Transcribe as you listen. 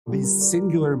These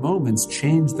singular moments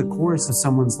change the course of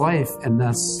someone's life and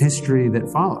thus history that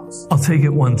follows. I'll take it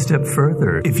one step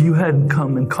further. If you hadn't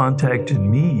come and contacted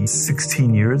me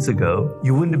 16 years ago,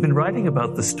 you wouldn't have been writing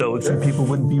about the Stoics and people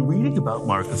wouldn't be reading about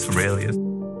Marcus Aurelius.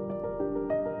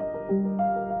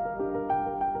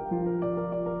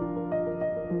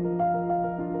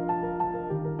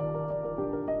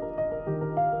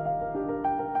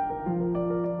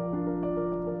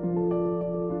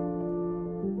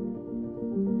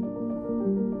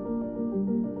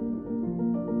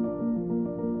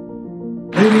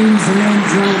 Ladies and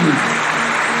gentlemen,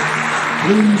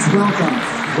 please welcome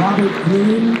Robert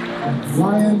Greene and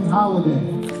Ryan Holiday.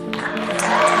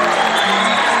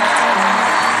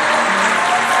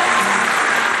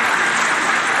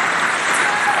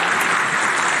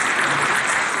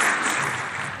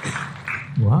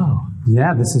 Wow.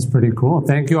 Yeah, this is pretty cool.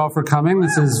 Thank you all for coming.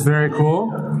 This is very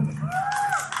cool.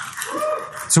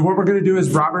 So what we're going to do is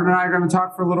Robert and I are going to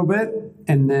talk for a little bit,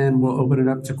 and then we'll open it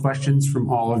up to questions from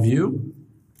all of you.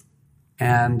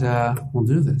 And we'll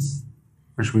do this.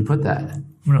 Where should we put that?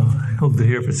 Well, I hold it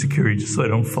here for security just so I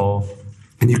don't fall.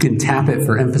 And you can tap it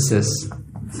for emphasis.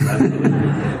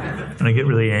 And I get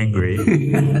really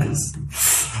angry. Yes.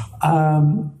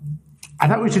 I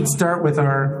thought we should start with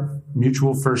our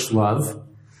mutual first love,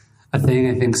 a thing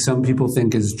I think some people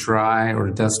think is dry or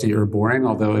dusty or boring,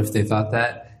 although if they thought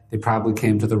that, they probably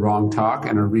came to the wrong talk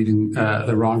and are reading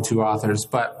the wrong two authors.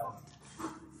 But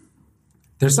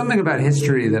there's something about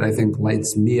history that I think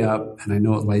lights me up, and I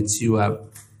know it lights you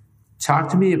up. Talk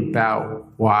to me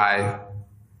about why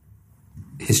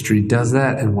history does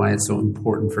that and why it's so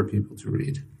important for people to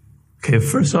read. Okay,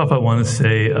 first off, I want to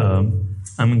say I'm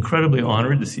incredibly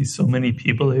honored to see so many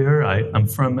people here. I'm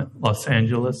from Los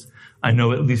Angeles. I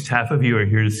know at least half of you are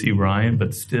here to see Ryan,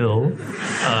 but still,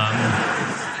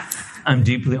 I'm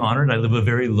deeply honored. I live a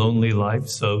very lonely life,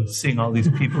 so seeing all these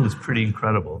people is pretty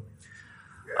incredible.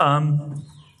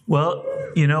 Well,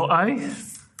 you know, thank you.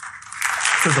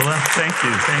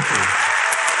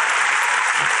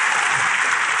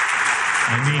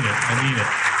 I mean it.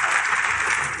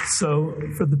 So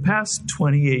for the past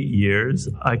 28 years,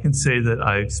 I can say that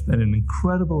I've spent an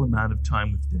incredible amount of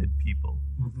time with dead people,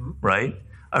 right?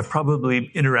 I've probably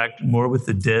interacted more with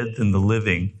the dead than the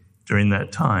living during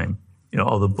that time, you know,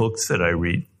 all the books that I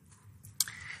read.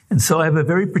 And so I have a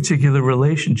very particular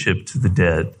relationship to the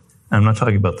dead. I'm not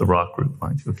talking about the rock group,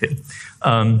 mind you, okay?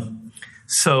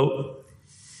 So,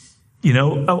 you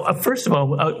know, first of all,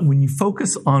 when you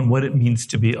focus on what it means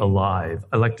to be alive,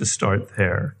 I like to start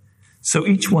there. So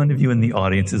each one of you in the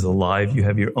audience is alive. You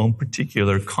have your own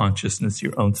particular consciousness,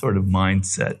 your own sort of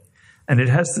mindset. And it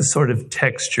has this sort of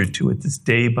texture to it, this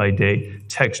day-by-day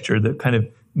texture that kind of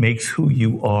makes who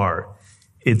you are.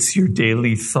 It's your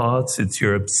daily thoughts, it's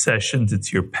your obsessions,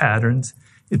 it's your patterns,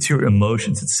 it's your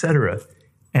emotions, etc.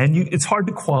 And it's hard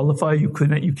to qualify. You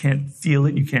can't feel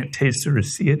it, you can't taste it or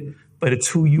see it, but it's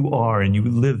who you are and you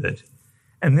live it.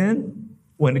 And then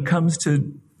when it comes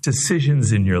to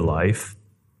decisions in your life,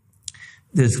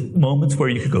 there's moments where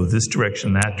you could go this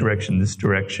direction, that direction, this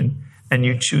direction, and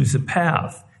you choose a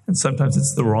path. And sometimes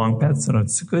it's the wrong path,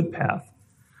 sometimes it's a good path.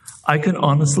 I can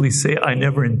honestly say I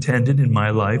never intended in my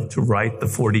life to write the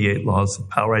 48 Laws of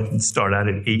Power. I didn't start out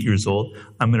at 8 years old.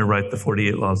 I'm going to write the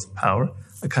 48 Laws of Power.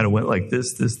 I kind of went like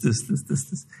this.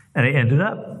 And I ended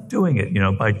up doing it, you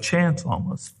know, by chance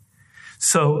almost.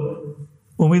 So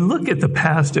when we look at the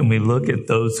past and we look at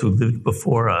those who lived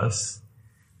before us,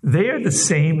 they are the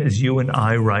same as you and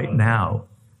I right now.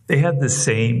 They had the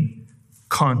same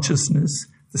consciousness,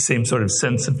 the same sort of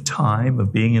sense of time,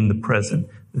 of being in the present.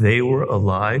 They were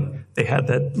alive. They had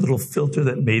that little filter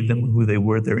that made them who they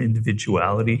were, their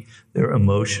individuality, their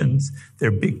emotions, their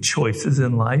big choices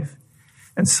in life.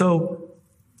 And so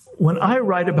when I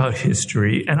write about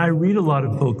history, and I read a lot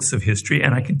of books of history,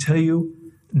 and I can tell you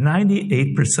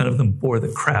 98% of them bore the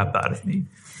crap out of me.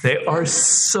 They are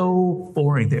so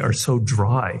boring. They are so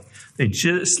dry. They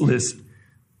just list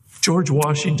George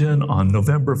Washington on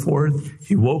November 4th.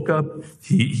 He woke up,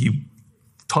 he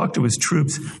talked to his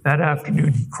troops. That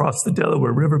afternoon, he crossed the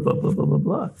Delaware River, blah, blah, blah, blah,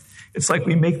 blah. It's like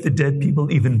we make the dead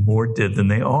people even more dead than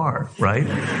they are, right?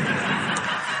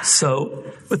 So,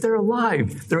 but they're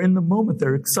alive. They're in the moment.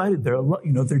 They're excited. They're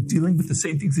dealing with the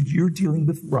same things that you're dealing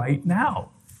with right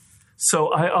now. So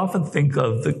I often think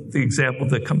of the example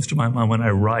that comes to my mind when I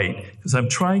write, because I'm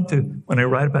trying to, when I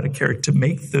write about a character, to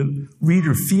make the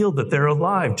reader feel that they're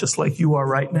alive, just like you are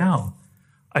right now.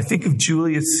 I think of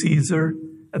Julius Caesar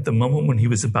at the moment when he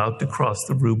was about to cross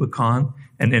the Rubicon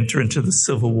and enter into the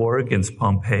civil war against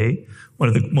Pompey, one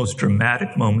of the most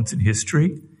dramatic moments in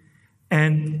history.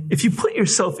 And if you put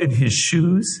yourself in his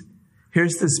shoes,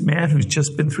 Here's this man who's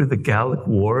just been through the Gallic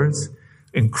Wars,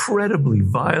 incredibly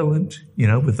violent,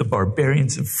 with the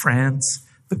barbarians of France,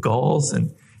 the Gauls,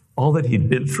 and all that he'd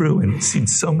been through and seen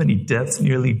so many deaths,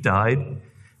 nearly died.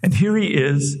 And here he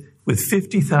is with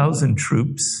 50,000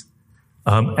 troops.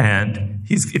 And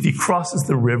if he crosses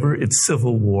the river, it's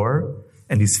civil war.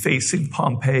 And he's facing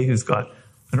Pompey, who's got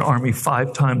an army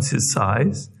 5 times his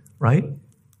size, right?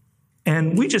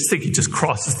 And we just think he just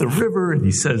crosses the river and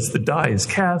he says the die is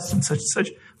cast and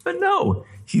such. But no,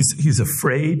 he's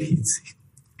afraid.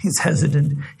 He's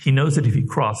hesitant. He knows that if he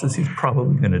crosses, he's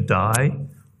probably going to die,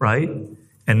 right?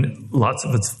 And lots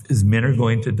of his men are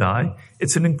going to die.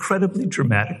 It's an incredibly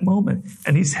dramatic moment.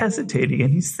 And he's hesitating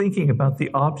and he's thinking about the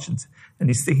options. And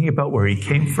he's thinking about where he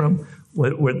came from,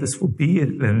 where this will be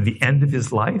at the end of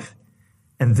his life.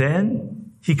 And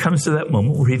then he comes to that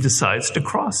moment where he decides to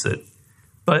cross it.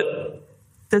 But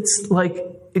that's like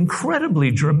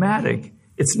incredibly dramatic.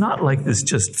 It's not like this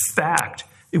just fact.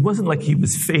 It wasn't like he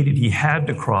was fated. He had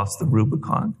to cross the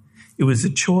Rubicon. It was a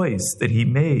choice that he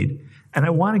made. And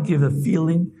I want to give a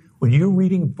feeling when you're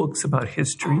reading books about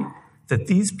history that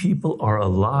these people are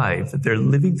alive, that they're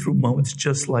living through moments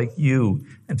just like you,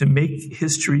 and to make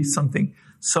history something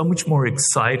so much more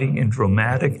exciting and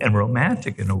dramatic and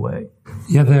romantic in a way.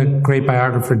 Yeah, the great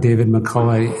biographer David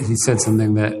McCullough, he said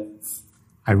something that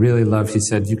I really loved. He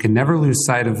said, you can never lose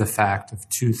sight of the fact of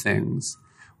 2 things.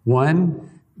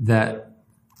 One, that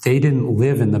they didn't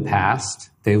live in the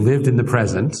past. They lived in the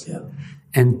present. Yeah.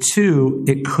 And 2,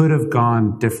 it could have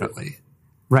gone differently,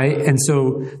 right? And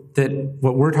so that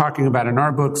what we're talking about in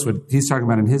our books, what he's talking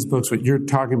about in his books, what you're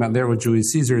talking about there with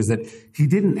Julius Caesar is that he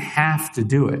didn't have to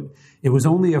do it. It was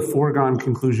only a foregone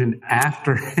conclusion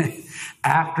after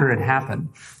it happened.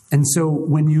 And so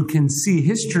when you can see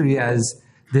history as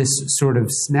this sort of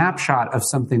snapshot of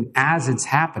something as it's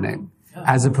happening,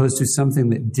 as opposed to something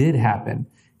that did happen,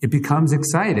 it becomes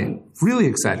exciting, really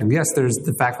exciting. Yes, there's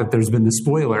the fact that there's been the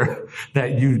spoiler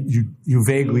that you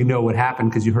vaguely know what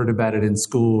happened because you heard about it in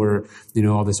school or,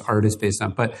 all this art is based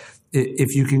on. But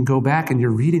if you can go back and you're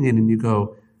reading it and you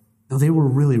go, no, they were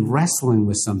really wrestling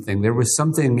with something. There was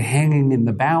something hanging in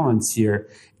the balance here.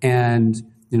 And,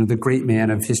 the great man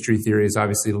of history theory is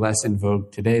obviously less in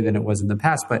vogue today than it was in the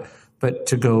past. But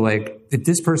to go like, if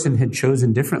this person had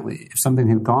chosen differently, if something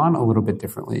had gone a little bit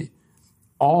differently,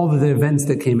 all of the events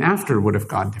that came after would have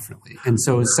gone differently. And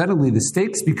so suddenly the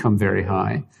stakes become very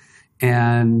high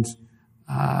and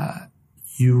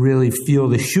you really feel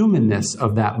the humanness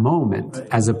of that moment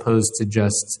as opposed to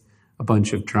just a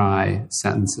bunch of dry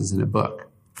sentences in a book.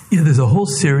 Yeah, there's a whole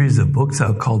series of books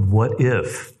out called What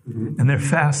If? Mm-hmm. And they're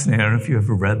fascinating. I don't know if you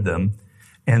ever read them.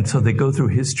 And so they go through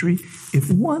history.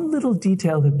 If one little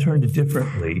detail had turned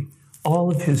differently, all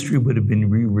of history would have been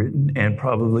rewritten and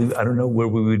probably, I don't know where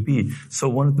we would be. So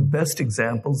one of the best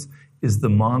examples is the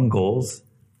Mongols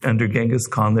under Genghis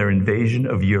Khan, their invasion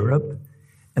of Europe.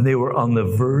 And they were on the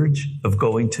verge of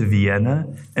going to Vienna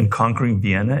and conquering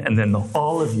Vienna. And then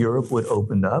all of Europe would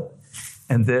open up.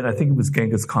 And then I think it was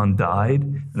Genghis Khan died.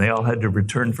 And they all had to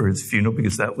return for his funeral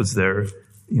because that was their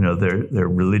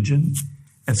religion.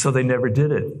 And so they never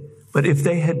did it. But if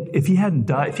he had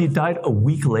died a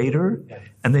week later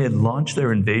and they had launched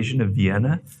their invasion of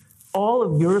Vienna, all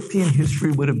of European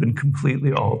history would have been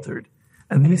completely altered.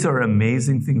 And these are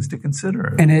amazing things to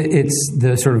consider. And it's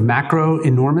the sort of macro,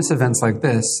 enormous events like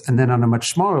this, and then on a much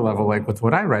smaller level, like with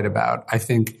what I write about, I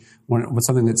think what's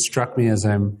something that struck me as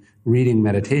I'm reading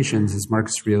Meditations is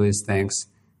Marcus Aurelius thanks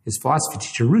his philosophy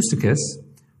teacher Rusticus,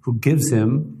 who gives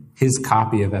him his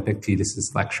copy of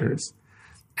Epictetus's lectures.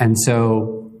 And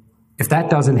so if that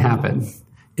doesn't happen,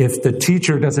 if the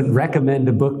teacher doesn't recommend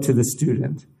a book to the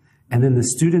student, and then the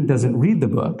student doesn't read the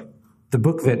book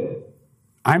that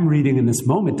I'm reading in this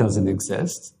moment doesn't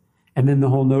exist, and then the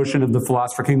whole notion of the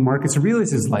philosopher King Marcus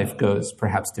Aurelius' life goes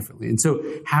perhaps differently. And so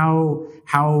how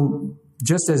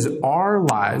just as our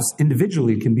lives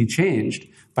individually can be changed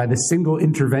by the single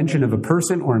intervention of a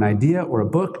person or an idea or a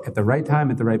book at the right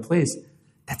time, at the right place,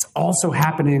 that's also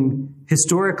happening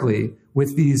historically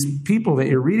with these people that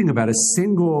you're reading about. A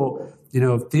single,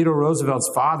 Theodore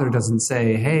Roosevelt's father doesn't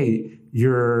say, hey,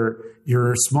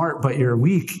 you're smart, but you're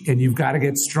weak and you've got to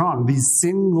get strong. These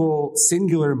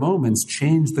singular moments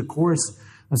change the course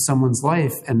of someone's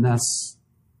life and thus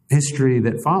history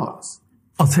that follows.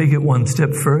 I'll take it one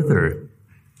step further.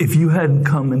 If you hadn't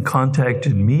come and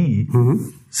contacted me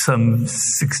some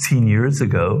 16 years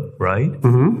ago, right?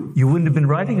 Mm-hmm. You wouldn't have been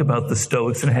writing about the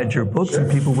Stoics and had your books,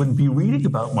 and people wouldn't be reading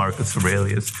about Marcus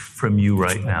Aurelius from you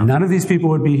right now. None of these people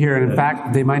would be here, and in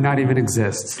fact, they might not even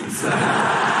exist.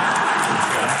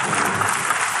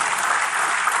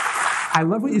 I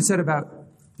love what you said about,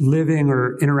 living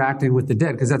or interacting with the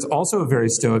dead, because that's also a very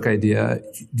Stoic idea.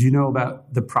 Do you know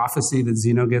about the prophecy that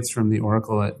Zeno gets from the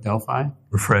oracle at Delphi?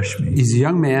 Refresh me. He's a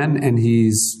young man, and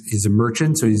he's a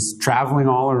merchant, so he's traveling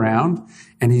all around,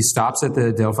 and he stops at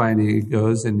the Delphi, and he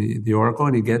goes in the oracle,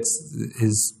 and he gets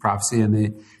his prophecy,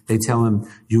 and they tell him,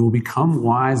 you will become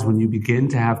wise when you begin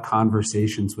to have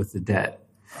conversations with the dead.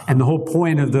 And the whole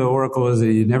point of the oracle is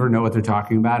that you never know what they're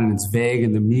talking about, and it's vague,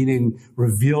 and the meaning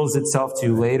reveals itself to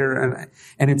you later.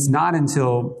 And it's not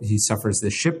until he suffers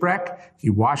this shipwreck, he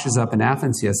washes up in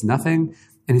Athens, he has nothing,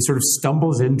 and he sort of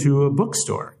stumbles into a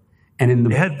bookstore.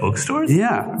 And they had bookstores?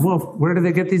 Yeah. Well, where do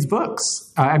they get these books?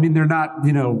 I mean, they're not,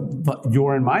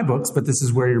 your and my books, but this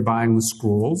is where you're buying the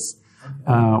scrolls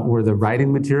or the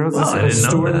writing materials. Well, It's a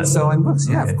store that's selling books.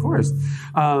 Okay. Yeah, of course.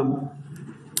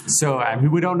 So, I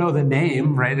mean, we don't know the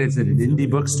name, right? Is it an indie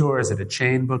bookstore? Is it a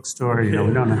chain bookstore? We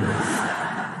don't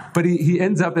know. But he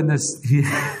ends up in this, he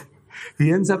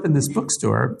ends up in this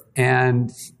bookstore,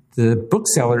 and the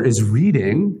bookseller is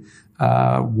reading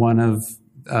one of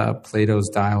Plato's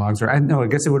dialogues, or I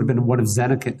guess it would have been one of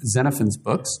Xenophon's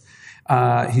books.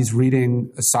 He's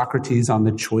reading Socrates on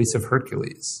the choice of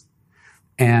Hercules.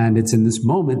 And it's in this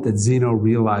moment that Zeno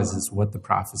realizes what the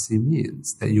prophecy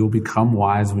means, that you'll become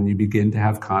wise when you begin to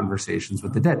have conversations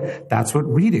with the dead. That's what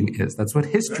reading is. That's what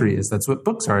history is. That's what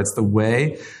books are. It's the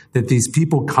way that these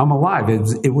people come alive.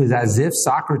 It was as if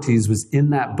Socrates was in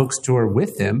that bookstore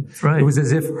with him. Right. It was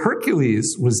as if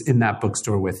Hercules was in that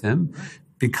bookstore with him,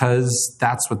 because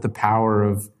that's what the power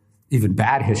of even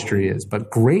bad history is.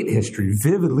 But great history,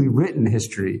 vividly written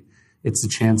history, it's a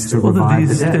chance to revive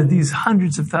the dead. These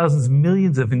hundreds of thousands,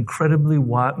 millions of incredibly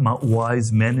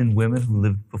wise men and women who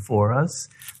lived before us.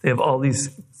 They have all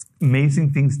these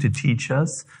amazing things to teach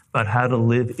us about how to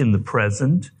live in the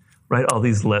present, right? All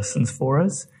these lessons for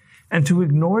us. And to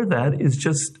ignore that is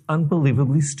just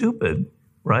unbelievably stupid,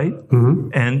 right? Mm-hmm.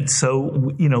 And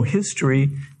so, history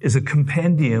is a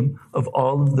compendium of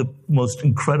all of the most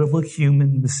incredible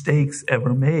human mistakes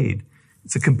ever made.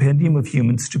 It's a compendium of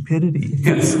human stupidity.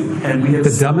 Yes. And we have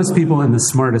the dumbest people and the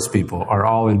smartest people are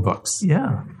all in books.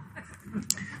 Yeah.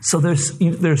 So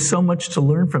there's so much to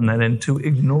learn from that, and to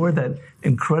ignore that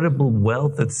incredible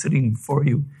wealth that's sitting before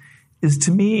you is,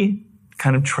 to me,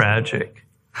 kind of tragic.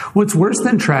 Well, it's worse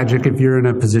than tragic if you're in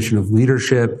a position of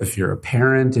leadership, if you're a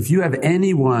parent, if you have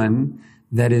anyone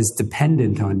that is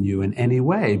dependent on you in any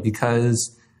way,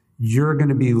 because you're going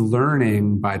to be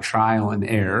learning by trial and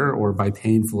error or by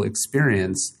painful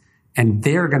experience, and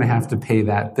they're going to have to pay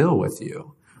that bill with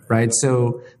you, right?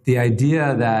 So the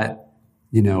idea that,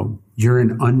 you're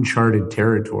in uncharted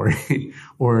territory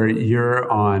or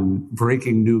you're on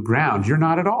breaking new ground, you're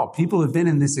not at all. People have been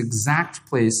in this exact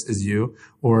place as you,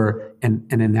 or an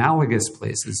analogous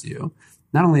place as you.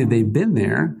 Not only have they been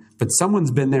there, but someone's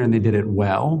been there and they did it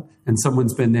well, and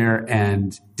someone's been there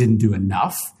and didn't do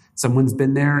enough. Someone's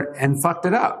been there and fucked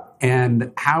it up.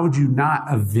 And how would you not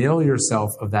avail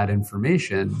yourself of that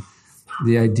information?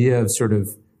 The idea of sort of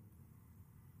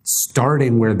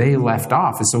starting where they left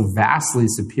off is so vastly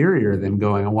superior than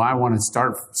going, well, I want to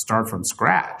start from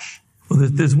scratch. Well,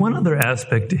 there's one other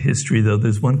aspect to history, though.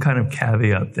 There's one kind of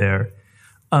caveat there.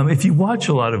 If you watch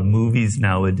a lot of movies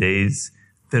nowadays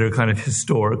that are kind of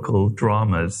historical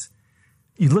dramas,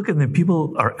 you look at them,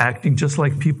 people are acting just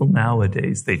like people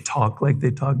nowadays. They talk like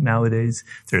they talk nowadays.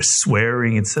 They're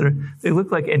swearing, etc. They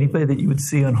look like anybody that you would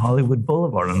see on Hollywood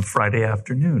Boulevard on Friday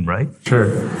afternoon, right?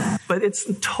 Sure. But it's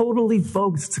totally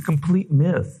bogus. It's a complete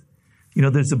myth.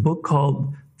 There's a book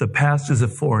called The Past is a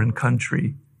Foreign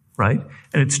Country, right?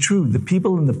 And it's true. The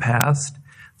people in the past,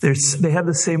 they have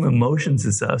the same emotions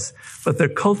as us, but their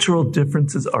cultural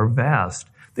differences are vast.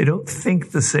 They don't think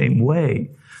the same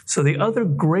way. So the other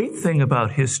great thing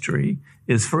about history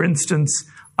is, for instance,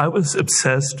 I was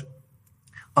obsessed,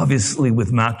 obviously,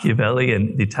 with Machiavelli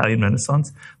and the Italian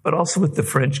Renaissance, but also with the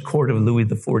French court of Louis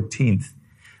XIV.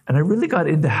 And I really got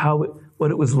into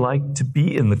what it was like to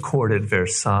be in the court at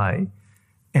Versailles.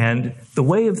 And the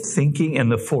way of thinking and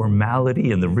the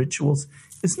formality and the rituals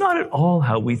is not at all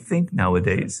how we think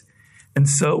nowadays. And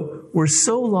so we're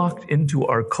so locked into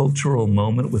our cultural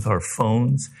moment with our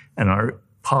phones and our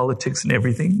politics and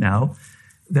everything now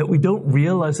that we don't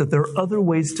realize that there are other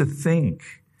ways to think.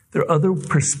 There are other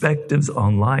perspectives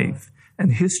on life.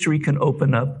 And history can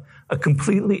open up a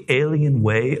completely alien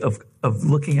way of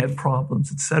looking at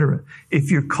problems, etc.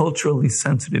 If you're culturally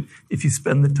sensitive, if you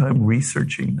spend the time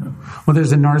researching them. Well,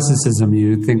 there's a narcissism.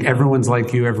 You think everyone's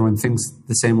like you, everyone thinks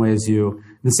the same way as you.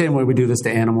 In the same way we do this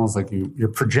to animals, like you're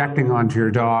projecting onto your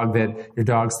dog that your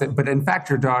dog's but in fact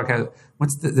your dog has,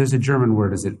 there's a German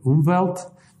word, is it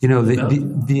Umwelt?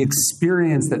 the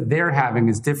experience that they're having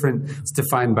is different. It's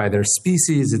defined by their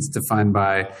species. It's defined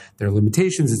by their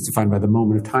limitations. It's defined by the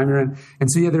moment of time you're in.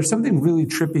 And so, there's something really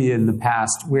trippy in the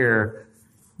past where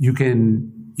you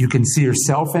can see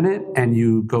yourself in it and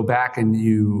you go back and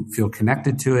you feel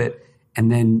connected to it.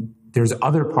 And then there's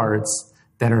other parts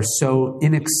that are so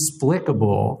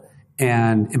inexplicable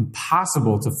and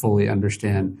impossible to fully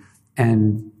understand.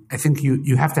 And I think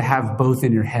you have to have both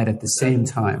in your head at the same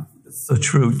time. So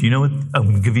true. Do you know what? I'm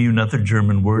going to give you another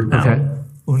German word now. Okay.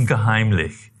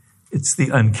 Ungeheimlich. It's the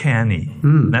uncanny.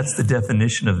 That's the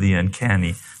definition of the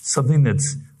uncanny. Something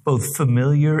that's both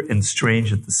familiar and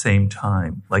strange at the same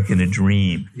time, like in a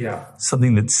dream. Yeah.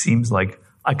 Something that seems like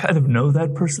I kind of know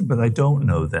that person, but I don't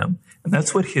know them. And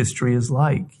that's what history is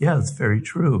like. Yeah, it's very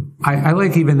true. I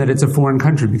like even that it's a foreign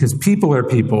country because people are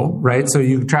people, right? So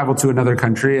you travel to another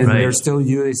country and they're still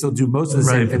you. They still do most of the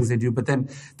same things they do, but then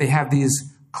they have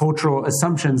these cultural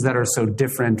assumptions that are so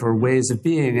different or ways of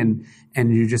being.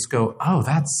 And you just go, oh,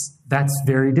 that's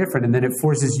very different. And then it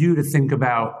forces you to think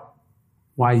about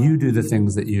why you do the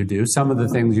things that you do. Some of the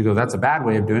things you go, that's a bad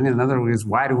way of doing it. Another way is,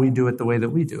 why do we do it the way that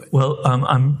we do it? Well,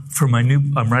 I'm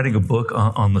writing a book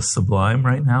on the sublime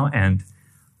right now, and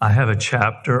I have a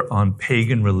chapter on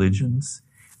pagan religions,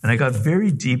 and I got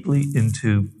very deeply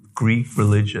into Greek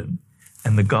religion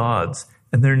and the gods,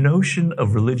 and their notion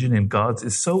of religion and gods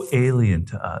is so alien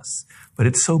to us, but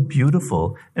it's so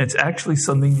beautiful, and it's actually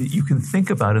something that you can think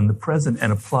about in the present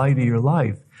and apply to your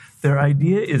life. Their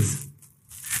idea is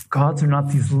gods are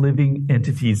not these living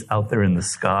entities out there in the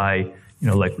sky,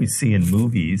 like we see in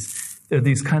movies. They're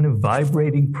these kind of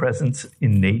vibrating presence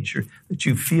in nature that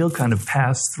you feel kind of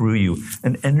pass through you,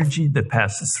 an energy that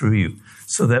passes through you.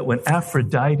 So that when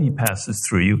Aphrodite passes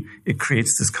through you, it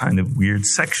creates this kind of weird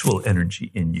sexual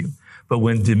energy in you. But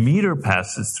when Demeter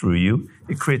passes through you,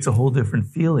 it creates a whole different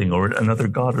feeling, or another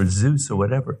god, or Zeus, or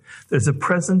whatever. There's a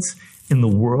presence in the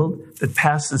world that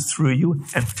passes through you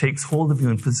and takes hold of you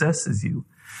and possesses you.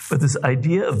 But this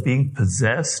idea of being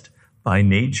possessed by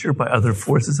nature, by other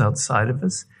forces outside of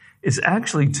us, is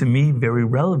actually, to me, very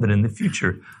relevant in the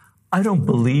future. I don't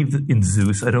believe in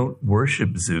Zeus. I don't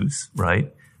worship Zeus,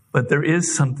 right? But there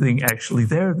is something actually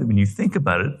there that when you think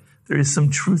about it, there is some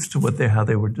truth to how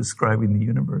they were describing the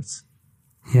universe.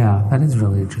 Yeah, that is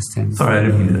really interesting. Sorry, I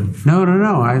didn't mean to.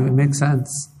 No. It makes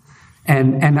sense.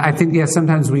 And I think,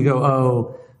 sometimes we go,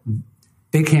 oh,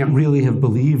 they can't really have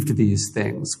believed these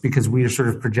things because we are sort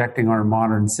of projecting our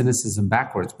modern cynicism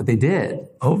backwards, but they did.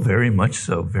 Oh, very much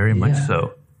so. Very much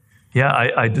so. Yeah,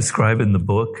 I describe in the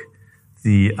book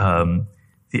the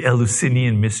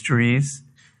Eleusinian mysteries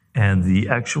and the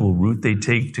actual route they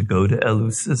take to go to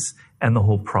Eleusis and the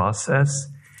whole process.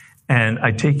 And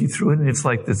I take you through it, and it's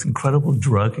like this incredible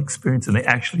drug experience, and they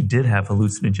actually did have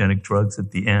hallucinogenic drugs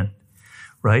at the end,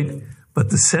 right? But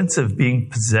the sense of being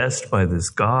possessed by this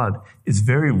God is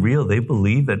very real. They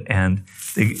believe it, and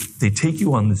they take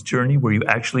you on this journey where you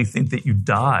actually think that you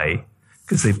die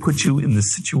because they put you in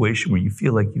this situation where you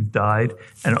feel like you've died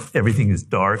and everything is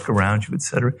dark around you,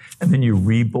 etc., and then you're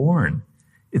reborn.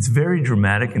 It's very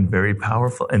dramatic and very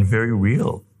powerful and very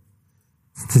real.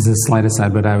 This is a slight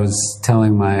aside, but I was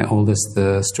telling my oldest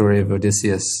the story of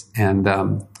Odysseus, and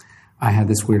I had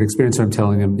this weird experience where I'm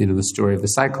telling him, the story of the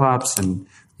Cyclops, and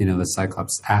the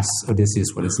Cyclops asks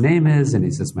Odysseus what his name is, and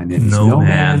he says, my name is No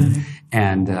Man.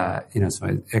 And,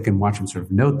 so I can watch him sort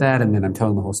of note that, and then I'm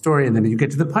telling the whole story, and then you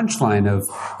get to the punchline of,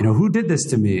 who did this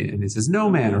to me? And he says, No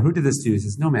Man, or who did this to you? He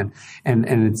says, No Man.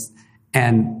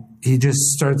 And he just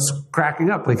starts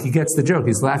cracking up, like he gets the joke.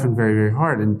 He's laughing very, very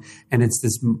hard. And it's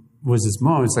this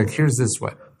moment. It's like, here's this,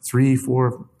 3,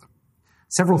 4,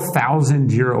 several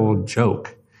thousand-year-old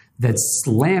joke that's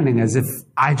landing as if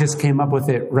I just came up with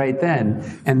it right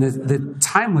then. And the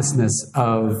timelessness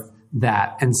of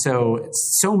that. And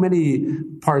so many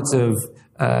parts of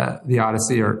the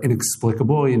Odyssey are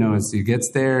inexplicable, as he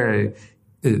gets there.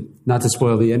 Not to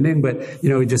spoil the ending, but,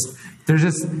 there's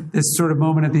just this sort of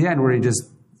moment at the end where he just,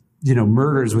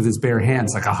 murders with his bare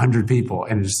hands like 100 people.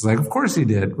 And it's just like, of course he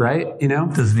did, right?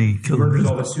 Doesn't he kill murders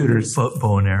all the suitors?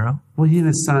 Bow and arrow? Well, he and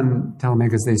his son,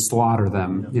 Telemachus, they slaughter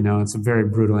them. It's a very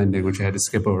brutal ending, which I had to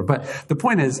skip over. But the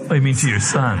point is... Oh, you mean to your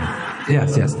son?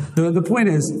 Yes. The point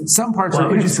is, some parts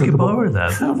are inexplicable. Why would you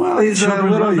skip over that? Well, he's a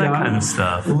little young. That kind of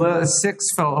stuff. 6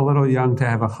 felt a little young to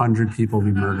have 100 people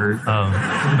be murdered. Oh,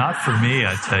 not for me,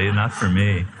 I tell you, not for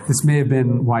me. This may have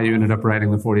been why you ended up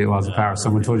writing the 48 Laws of Power.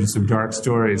 Someone told you some dark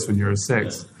stories when you were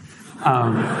 6.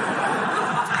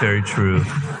 Very true.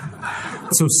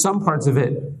 So some parts of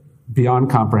it beyond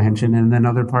comprehension, and then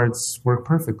other parts work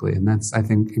perfectly, and that's, I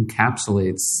think,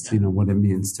 encapsulates what it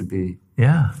means to be.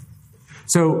 Yeah.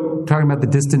 So talking about the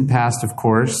distant past, of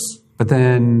course, but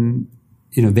then,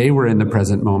 they were in the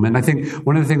present moment. I think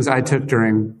one of the things I took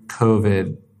during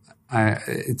COVID,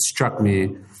 it struck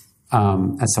me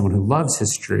as someone who loves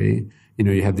history,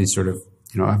 you have these sort of,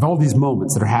 I have all these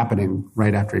moments that are happening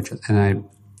right after each other. And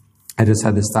I just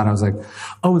had this thought. I was like,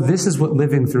 oh, this is what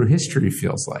living through history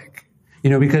feels like,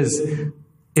 because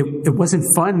it wasn't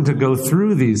fun to go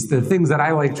through the things that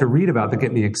I like to read about that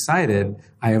get me excited.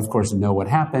 I, of course, know what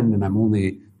happened, and I'm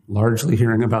only largely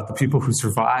hearing about the people who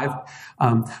survived.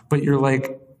 But you're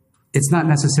like, it's not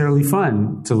necessarily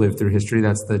fun to live through history.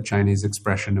 That's the Chinese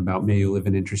expression about may you live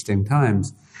in interesting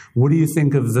times. What do you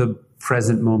think of the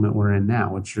present moment we're in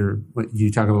now?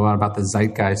 You talk a lot about the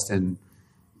zeitgeist and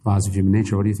laws of human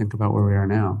nature. What do you think about where we are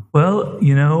now? Well,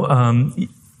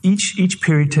 each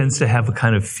period tends to have a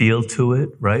kind of feel to it,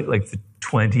 right? Like the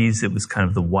 20s, it was kind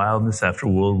of the wildness after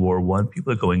World War I.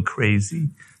 People are going crazy.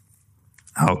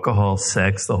 Alcohol,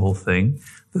 sex, the whole thing.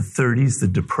 The 30s, the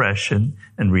depression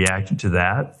and reacting to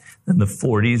that. Then the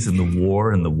 40s and the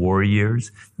war and the war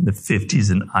years. And the 50s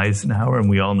and Eisenhower. And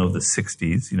we all know the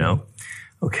 60s,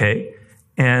 Okay.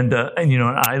 And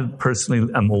I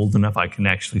personally am old enough, I can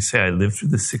actually say I lived through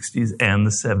the 60s and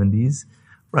the 70s,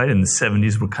 right? And the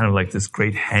 70s were kind of like this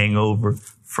great hangover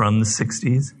from the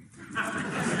 60s.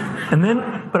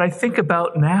 But I think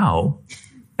about now,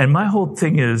 and my whole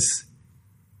thing is,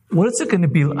 what is it going to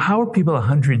be? How are people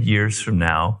 100 years from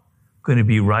now going to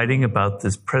be writing about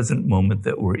this present moment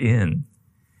that we're in?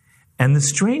 And the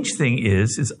strange thing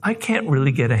is I can't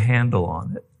really get a handle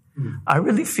on it. I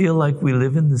really feel like we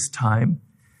live in this time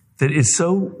that is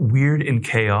so weird and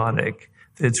chaotic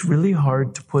that it's really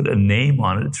hard to put a name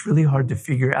on it. It's really hard to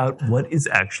figure out what is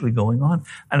actually going on.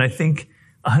 And I think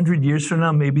 100 years from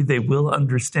now, maybe they will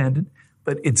understand it,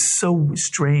 but it's so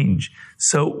strange.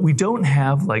 So we don't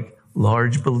have like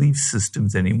large belief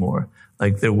systems anymore.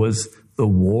 Like there was the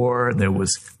war, there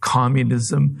was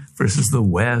communism versus the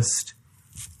West.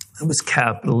 There was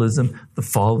capitalism, the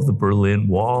fall of the Berlin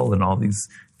Wall, and all these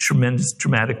tremendous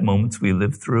traumatic moments we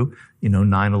lived through,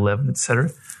 9/11, et cetera.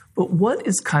 But what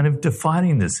is kind of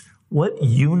defining this? What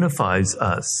unifies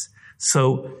us?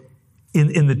 So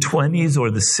in the 20s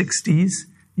or the 60s,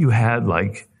 you had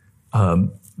like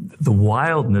the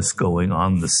wildness going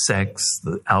on, the sex,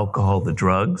 the alcohol, the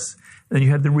drugs. And then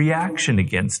you had the reaction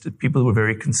against it, people who were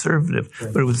very conservative.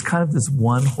 Right. But it was kind of this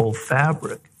one whole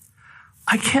fabric.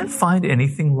 I can't find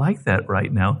anything like that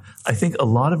right now. I think a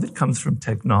lot of it comes from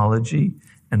technology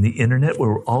and the internet, where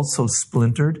we're all so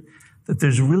splintered that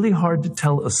there's really hard to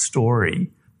tell a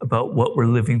story about what we're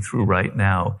living through right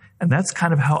now. And that's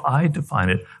kind of how I define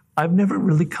it. I've never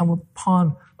really come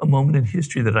upon a moment in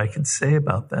history that I can say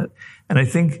about that. And I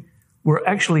think we're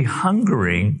actually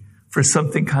hungering for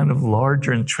something kind of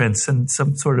larger and transcendent,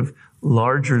 some sort of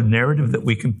larger narrative that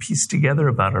we can piece together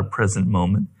about our present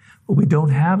moment. But we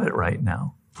don't have it right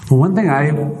now. Well, one thing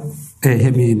it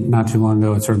hit me not too long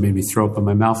ago, it sort of made me throw up in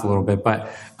my mouth a little bit,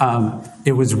 but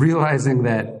it was realizing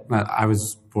that I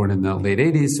was born in the late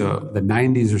 80s, so the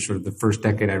 90s are sort of the first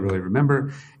decade I really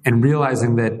remember, and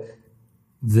realizing that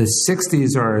the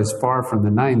 60s are as far from the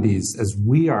 90s as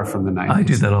we are from the 90s. I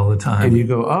do that all the time. And you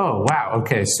go, oh, wow,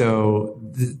 okay, so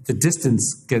the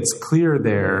distance gets clear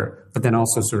there, but then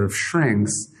also sort of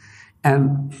shrinks.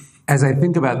 And as I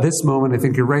think about this moment, I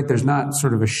think you're right, there's not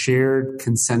sort of a shared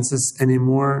consensus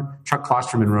anymore. Chuck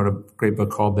Klosterman wrote a great book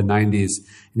called The 90s,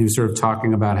 and he was sort of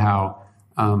talking about how,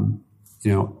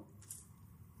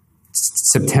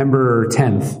 September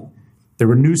 10th, there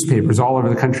were newspapers all over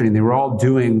the country, and they were all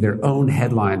doing their own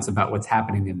headlines about what's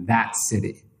happening in that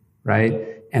city, right?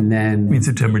 And then... You mean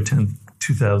September 10th,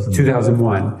 2001?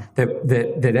 2001.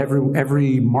 That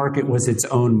every market was its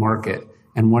own market.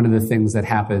 And one of the things that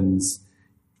happens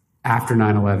after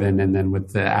 9/11 and then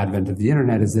with the advent of the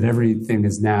internet is that everything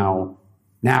is now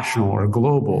national or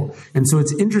global. And so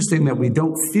it's interesting that we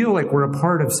don't feel like we're a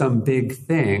part of some big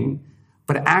thing,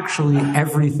 but actually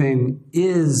everything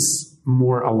is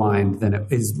more aligned than it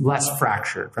is, less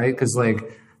fractured, right? Because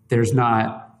like there's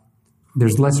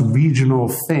less regional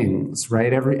things,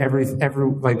 right? Every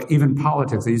like even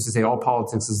politics, I used to say all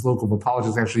politics is local, but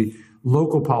politics actually,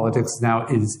 local politics now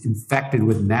is infected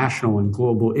with national and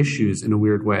global issues in a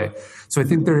weird way. So I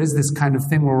think there is this kind of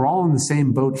thing where we're all in the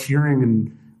same boat, hearing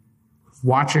and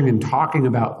watching and talking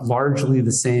about largely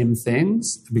the same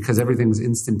things because everything's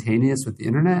instantaneous with the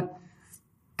internet.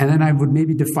 And then I would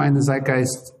maybe define the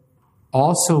zeitgeist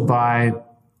also by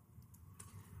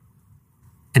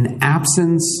an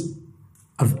absence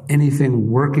of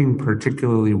anything working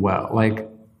particularly well. Like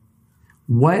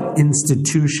what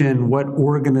institution, what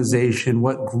organization,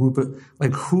 what group,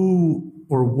 like who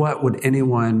or what would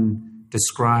anyone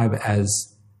describe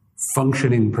as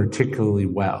functioning particularly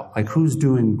well? Like, who's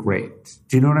doing great?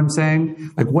 Do you know what I'm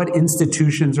saying? Like, what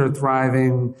institutions are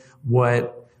thriving?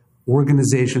 What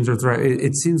organizations are thriving?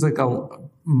 It seems like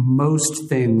most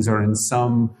things are in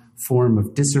some form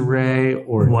of disarray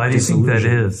or Why do you think that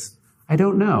is? I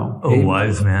don't know. Oh,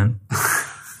 wise man.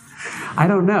 I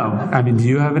don't know. I mean, do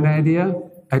you have an idea?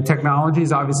 Technology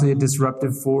is obviously a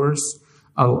disruptive force.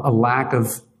 A lack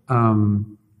of,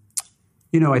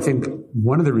 I think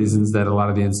one of the reasons that a lot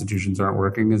of the institutions aren't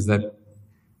working is that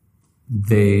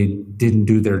they didn't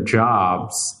do their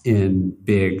jobs in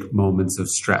big moments of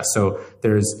stress. So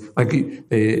there's, like,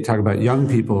 they talk about young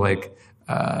people, like,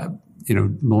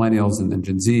 millennials and then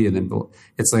Gen Z, and then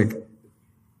it's like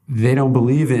they don't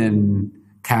believe in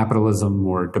capitalism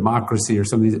or democracy or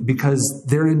some of these, because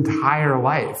their entire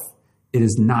life it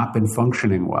has not been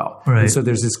functioning well. Right. And so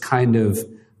there's this kind of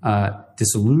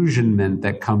disillusionment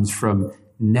that comes from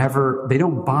they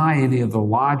don't buy any of the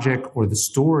logic or the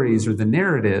stories or the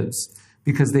narratives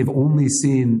because they've only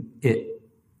seen it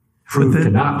proved to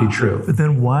not be true. But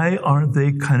then why aren't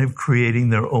they kind of creating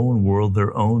their own world,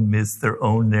 their own myths, their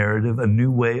own narrative, a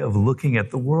new way of looking at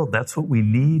the world? That's what we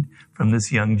need from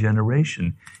this young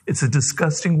generation. It's a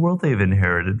disgusting world they've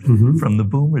inherited from the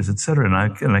boomers, et cetera. And I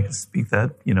can speak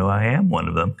that, I am one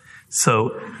of them.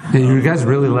 So you guys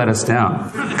really let us down.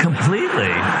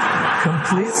 Completely.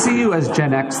 I see you as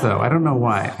Gen X, though. I don't know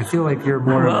why. I feel like you're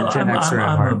more of a Gen Xer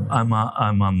at heart.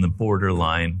 I'm on the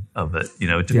borderline of it.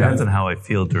 It depends on how I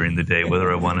feel during the day,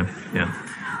 whether I want to.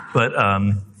 But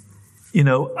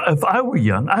if I were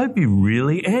young, I'd be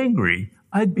really angry.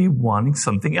 I'd be wanting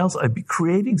something else. I'd be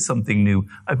creating something new.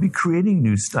 I'd be creating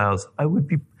new styles.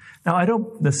 Now, I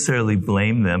don't necessarily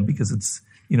blame them because it's,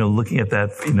 looking at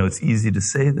that, it's easy to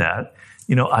say that.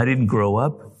 I didn't grow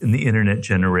up in the internet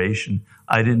generation.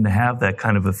 I didn't have that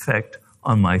kind of effect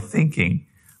on my thinking.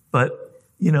 But,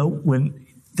 when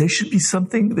there should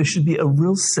be a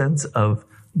real sense of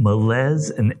malaise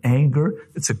and anger.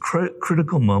 It's a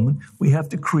critical moment. We have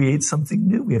to create something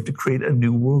new. We have to create a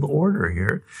new world order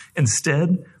here.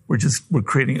 Instead, we're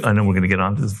creating, I know we're going to get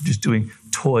onto this, we're just doing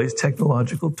toys,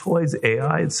 technological toys,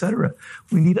 AI, etc.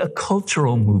 We need a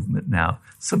cultural movement now,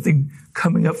 something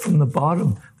coming up from the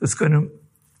bottom that's going to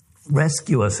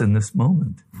rescue us in this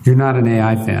moment. You're not an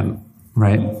AI fan,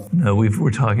 right? No, we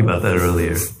were talking about that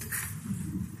earlier.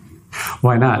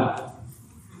 Why not?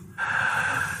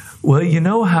 Well, you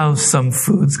know how some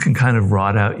foods can kind of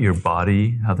rot out your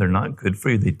body, how they're not good for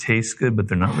you? They taste good, but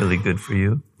they're not really good for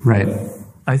you. Right.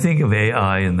 I think of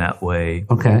AI in that way.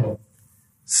 Okay.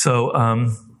 So,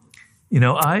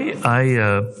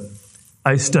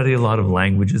 I study a lot of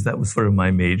languages. That was sort of my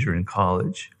major in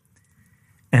college.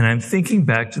 And I'm thinking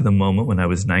back to the moment when I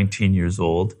was 19 years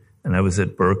old and I was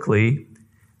at Berkeley,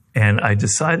 and I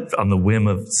decided on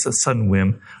the sudden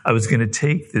whim, I was going to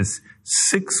take this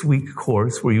 6-week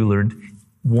course where you learned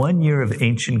 1 year of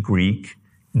ancient Greek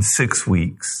in 6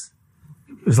 weeks.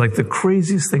 It was like the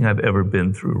craziest thing I've ever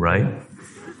been through, right?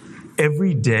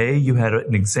 Every day you had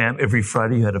an exam. Every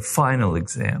Friday you had a final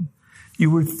exam. You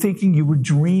were thinking, you were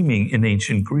dreaming in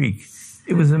ancient Greek.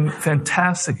 It was a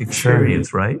fantastic experience,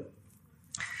 sure. Right?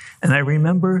 And I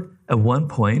remember at one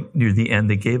point near the end,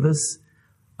 they gave us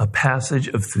a passage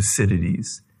of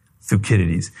Thucydides,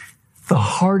 the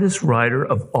hardest writer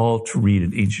of all to read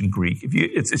in ancient Greek.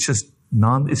 It's just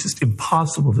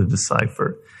impossible to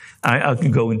decipher. I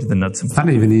can go into the nuts and bolts. It's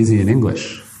not even easy in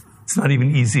English. It's not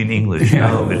even easy in English.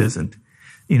 Yeah. No, it isn't.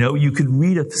 You could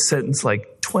read a sentence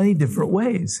like 20 different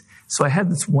ways. So I had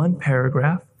this one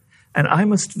paragraph, and I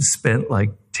must have spent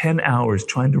like 10 hours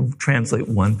trying to translate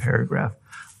one paragraph.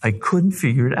 I couldn't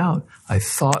figure it out. I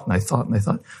thought and I thought and I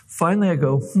thought. Finally, I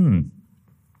go,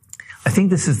 I think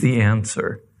this is the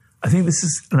answer. And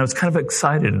I was kind of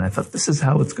excited, and I thought, this is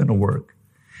how it's going to work.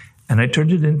 And I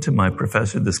turned it into my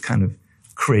professor, this kind of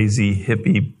crazy,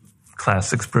 hippie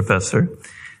classics professor.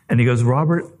 And he goes,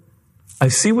 Robert, I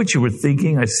see what you were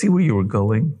thinking. I see where you were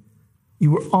going. You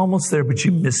were almost there, but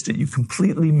you missed it. You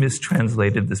completely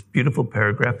mistranslated this beautiful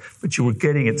paragraph, but you were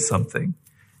getting at something.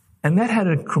 And that had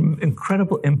an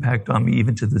incredible impact on me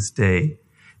even to this day.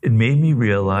 It made me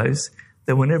realize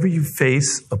that whenever you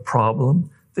face a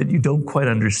problem that you don't quite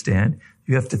understand,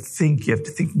 you have to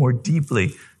think more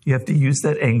deeply. You have to use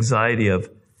that anxiety of,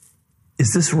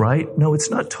 is this right? No,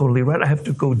 it's not totally right. I have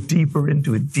to go deeper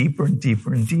into it, deeper and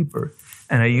deeper and deeper.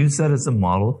 And I use that as a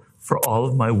model for all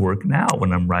of my work now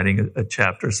when I'm writing a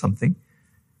chapter or something.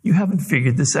 You haven't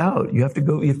figured this out. You have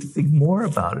to think more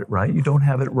about it, right? You don't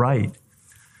have it right.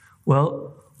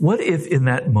 Well, what if in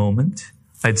that moment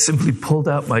I'd simply pulled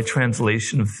out my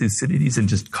translation of Thucydides and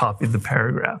just copied the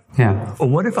paragraph. Yeah. Or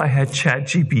what if I had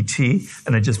ChatGPT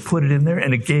and I just put it in there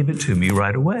and it gave it to me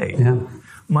right away? Yeah.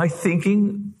 My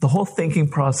thinking, the whole thinking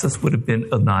process would have been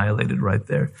annihilated right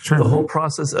there. Sure. The whole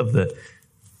process of the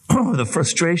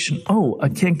frustration. Oh, I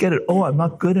can't get it. Oh, I'm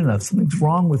not good enough. Something's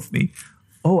wrong with me.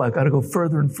 Oh, I got to go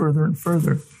further and further and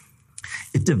further.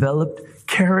 It developed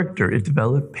character. It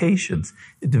developed patience.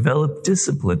 It developed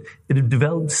discipline. It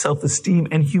developed self-esteem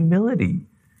and humility.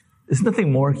 There's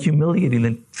nothing more humiliating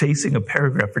than facing a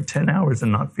paragraph for 10 hours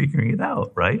and not figuring it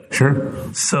out, right? Sure.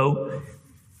 So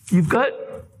you've got,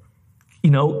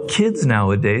 kids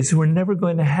nowadays who are never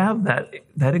going to have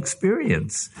that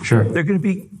experience. Sure. They're going to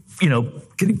be,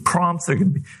 getting prompts.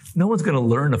 No one's going to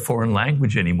learn a foreign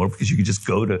language anymore because you can just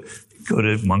go to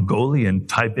Mongolia and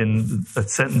type in a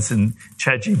sentence and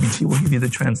ChatGPT will give you the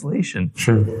translation.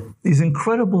 Sure. These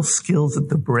incredible skills that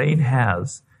the brain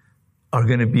has are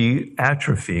going to be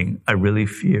atrophying. I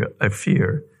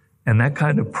fear. And that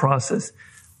kind of process,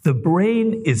 the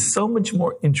brain is so much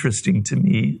more interesting to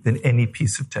me than any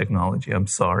piece of technology. I'm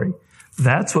sorry.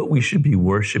 That's what we should be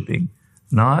worshiping,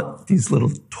 not these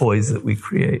little toys that we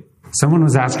create. Someone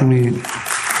was asking me,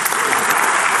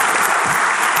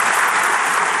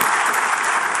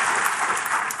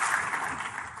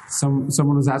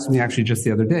 someone was asking me actually just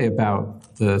the other day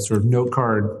about the sort of note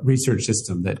card research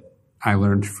system that I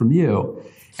learned from you.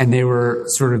 And they were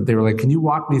like, can you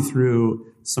walk me through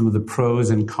some of the pros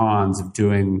and cons of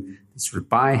doing sort of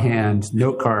by hand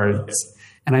note cards?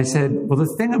 And I said, well,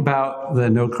 the thing about the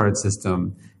note card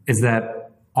system is that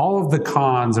all of the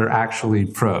cons are actually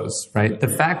pros, right? The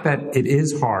fact that it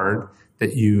is hard,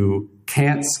 that you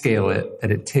can't scale it,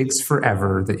 that it takes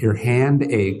forever, that your hand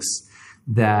aches,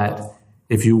 that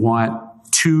if you want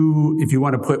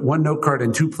to put one note card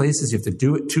in two places, you have to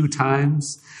do it 2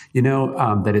 times,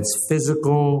 that it's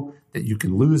physical, that you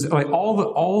can lose it. Like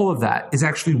all of that is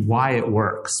actually why it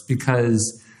works,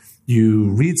 because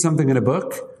you read something in a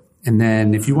book, and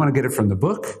then if you want to get it from the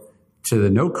book to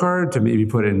the note card to maybe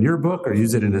put it in your book or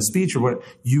use it in a speech or what,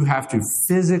 you have to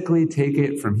physically take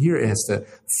it from here. It has to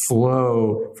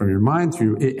flow from your mind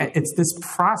through. It's this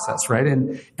process, right?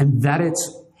 And that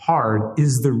it's hard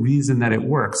is the reason that it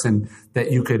works, and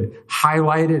that you could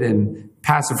highlight it and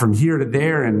pass it from here to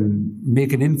there and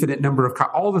make an infinite number of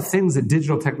all the things that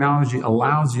digital technology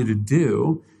allows you to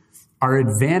do are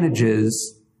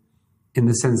advantages in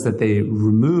the sense that they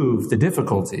remove the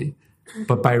difficulty.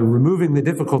 But by removing the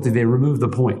difficulty, they remove the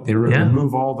point. They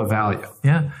remove all the value.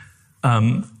 Yeah.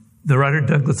 The writer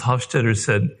Douglas Hofstadter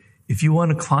said, if you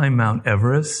want to climb Mount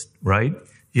Everest, right,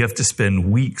 you have to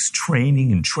spend weeks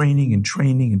training and training and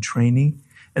training and training.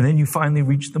 And then you finally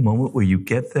reach the moment where you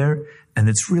get there and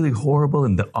it's really horrible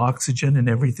and the oxygen and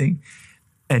everything.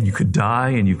 And you could die,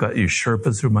 and you've got your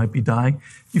Sherpas who might be dying.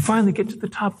 You finally get to the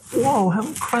top. Whoa, how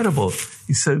incredible.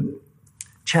 He said,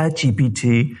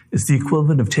 ChatGPT is the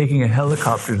equivalent of taking a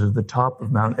helicopter to the top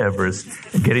of Mount Everest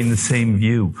and getting the same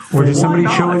view. Or just somebody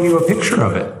showing you a picture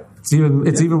of it. It's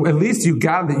even at least you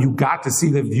got to see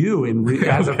the view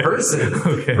as a person,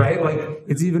 right? Like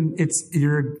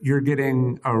you're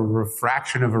getting a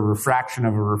refraction of a refraction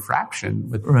of a refraction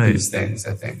with these things,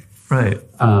 I think. Right.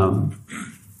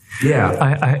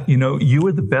 Yeah. You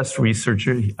were the best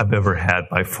researcher I've ever had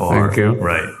by far. Thank you.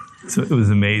 Right. So it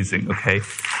was amazing. Okay.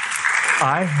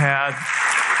 I had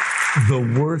the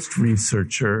worst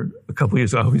researcher a couple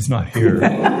years ago. He's not here.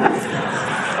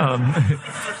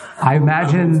 I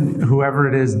imagine whoever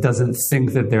it is doesn't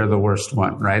think that they're the worst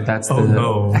one, right?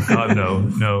 No. God,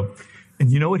 no. And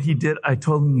you know what he did? I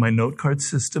told him my note card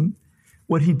system.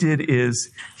 What he did is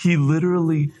he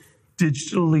literally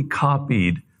digitally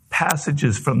copied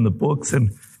passages from the books,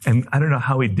 and I don't know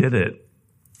how he did it.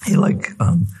 He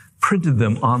printed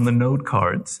them on the note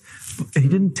cards. He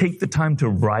didn't take the time to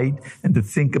write and to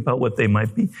think about what they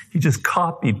might be. He just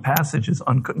copied passages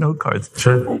on note cards.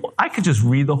 Sure. I could just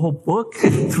read the whole book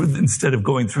instead of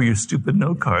going through your stupid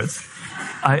note cards.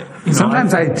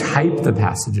 Sometimes I type the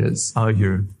passages. Oh,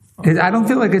 I don't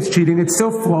feel like it's cheating. It's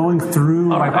still flowing through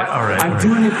my body. I'm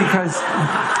doing it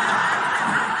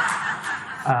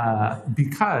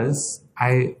because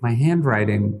my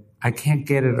handwriting, I can't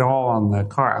get it all on the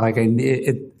card. Like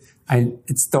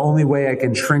it's the only way I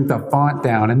can shrink the font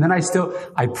down. And then I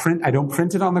don't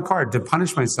print it on the card to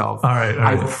punish myself. All right.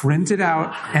 I print it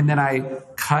out and then I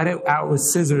cut it out with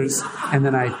scissors and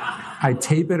then I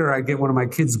tape it, or I get one of my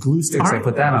kids' glue sticks. I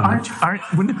put that on it.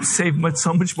 Wouldn't it save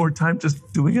so much more time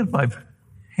just doing it by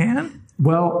hand?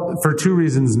 Well, for 2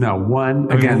 reasons, no.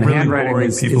 One, again, really handwriting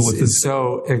is with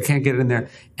so I can't get it in there.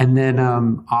 And then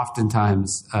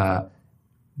oftentimes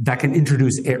that can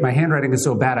introduce my handwriting is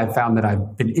so bad. I've found that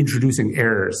I've been introducing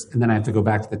errors, and then I have to go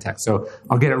back to the text. So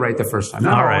I'll get it right the first time.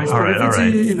 Not all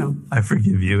right. You know, I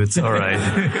forgive you. It's all right.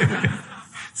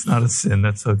 It's not a sin.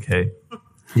 That's okay.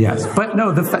 Yes, but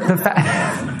no. The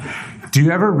fact. Do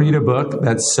you ever read a book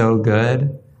that's so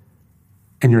good,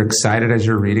 and you're excited as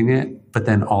you're reading it, but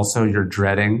then also you're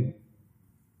dreading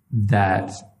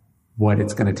that what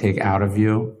it's going to take out of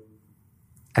you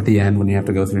at the end when you have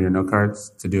to go through your note cards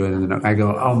to do it in the note? I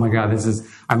go, oh my God,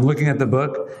 I'm looking at the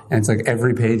book and it's like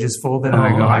every page is folded, and I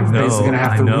go, I'm basically going to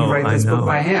have to rewrite this book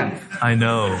by hand. I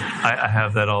know. I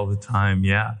have that all the time.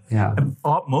 Yeah. Yeah.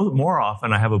 More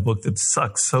often I have a book that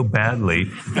sucks so badly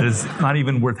that it's not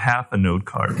even worth half a note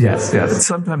card. Yes. But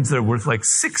sometimes they're worth like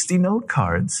 60 note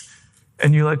cards.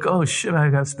 And you're like, oh shit, I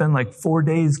got to spend like 4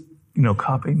 days,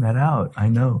 copying that out. I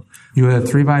know. You a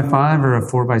 3x5 or a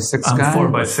 4x6 guy?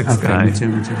 I'm 4x6 guy. Me too.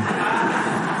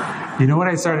 You know what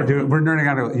I started doing? We're nerding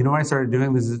out. You know what I started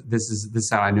doing? This is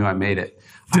how I knew I made it.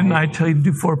 Didn't I tell you to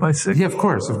do 4x6? Yeah, of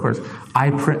course.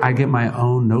 I get my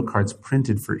own note cards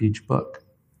printed for each book.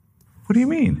 What do you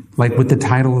mean? Like with the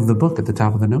title of the book at the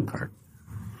top of the note card.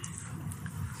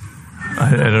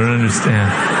 I don't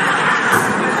understand.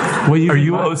 Well, are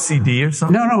you OCD or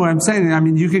something? No. What I'm saying, I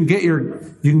mean, you can get your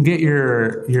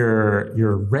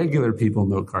regular people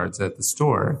note cards at the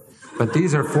store, but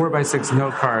these are 4x6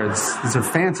 note cards. These are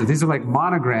fancy. These are like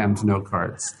monogrammed note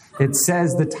cards. It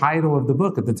says the title of the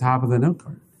book at the top of the note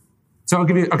card. So I'll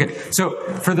give you. Okay. So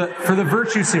for the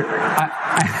virtue series,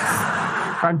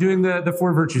 I'm doing the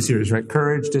 4 virtue series, right?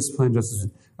 Courage, discipline, justice.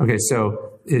 Okay.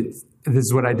 So this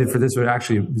is what I did for this one.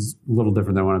 Actually, it was a little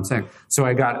different than what I'm saying. So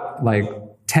I got like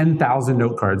 10,000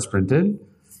 note cards printed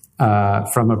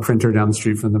from a printer down the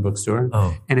street from the bookstore.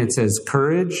 Oh. And it says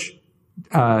courage,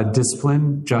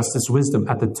 discipline, justice, wisdom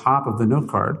at the top of the note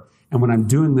card. And when I'm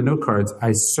doing the note cards,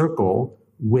 I circle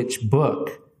which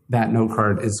book that note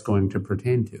card is going to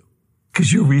pertain to.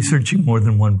 Because you're researching more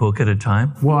than one book at a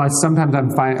time? Well,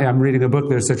 sometimes I'm reading a book,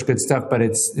 there's such good stuff, but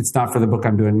it's not for the book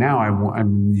I'm doing now. I'm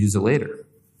going to use it later.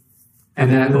 And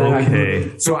then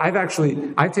okay. So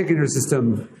I've taken your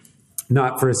system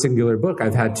not for a singular book. I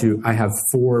have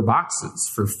 4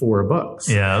 boxes for 4 books.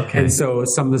 Yeah, okay. And so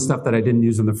some of the stuff that I didn't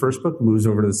use in the first book moves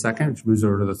over to the second, which moves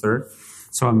over to the third.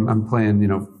 So I'm playing,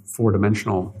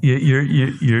 4-dimensional.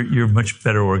 You're much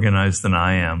better organized than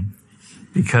I am,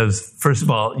 because first of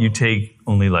all, you take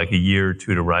only like a year or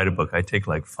 2 to write a book. I take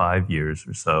like 5 years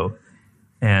or so,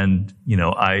 and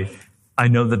I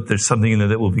know that there's something in there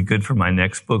that will be good for my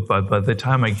next book, but by the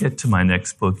time I get to my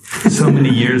next book, so many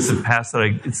years have passed that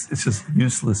it's just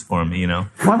useless for me, Well,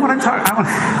 I want to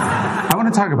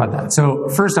talk about that. So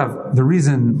first off, the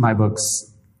reason my books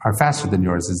are faster than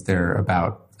yours is they're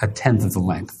about a tenth of the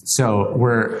length. So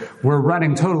we're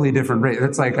running totally different rates.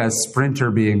 That's like a sprinter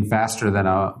being faster than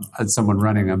someone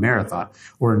running a marathon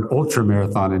or an ultra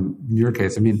marathon in your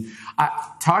case. I mean,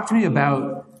 talk to me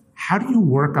about how do you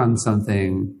work on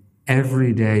something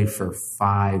every day for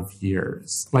 5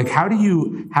 years? Like, how do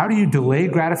you delay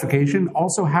gratification?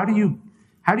 Also, how do you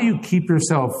keep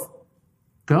yourself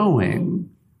going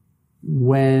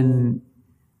when,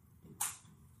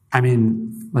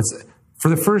 for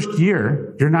the first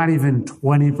year, you're not even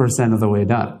 20% of the way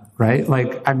done, right?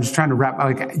 Like, I'm just trying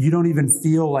to you don't even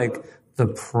feel like the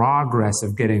progress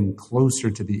of getting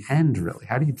closer to the end, really.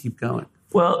 How do you keep going?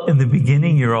 Well, in the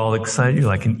beginning, you're all excited. You're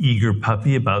like an eager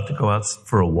puppy about to go out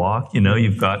for a walk.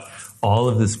 You've got all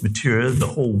of this material. The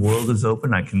whole world is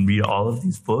open. I can read all of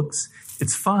these books.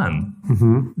 It's fun.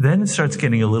 Mm-hmm. Then it starts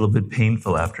getting a little bit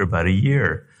painful after about a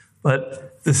year.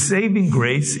 But the saving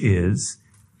grace is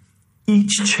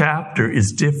each chapter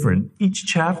is different. Each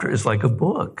chapter is like a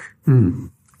book,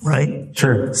 right?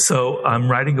 Sure. So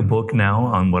I'm writing a book now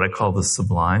on what I call the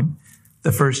sublime.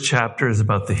 The first chapter is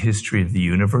about the history of the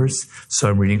universe. So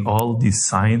I'm reading all of these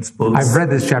science books. I've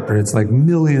read this chapter. It's like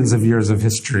millions of years of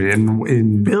history.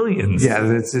 In billions.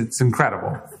 Yeah, it's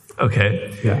incredible.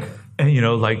 Okay. Yeah. And,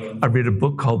 I read a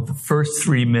book called The First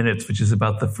 3 Minutes, which is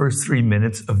about the first 3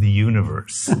 minutes of the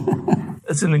universe.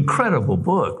 It's an incredible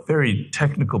book, very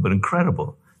technical, but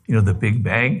incredible. The Big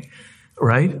Bang,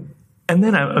 right? And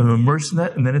then I'm immersed in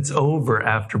that, and then it's over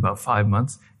after about 5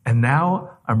 months. And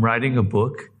now I'm writing a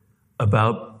book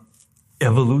about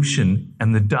evolution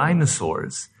and the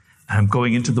dinosaurs. And I'm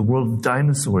going into the world of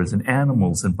dinosaurs and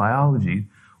animals and biology.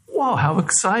 Wow, how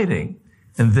exciting.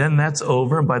 And then that's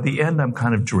over. And by the end, I'm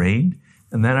kind of drained.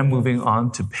 And then I'm moving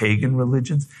on to pagan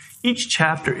religions. Each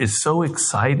chapter is so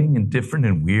exciting and different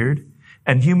and weird.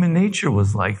 And human nature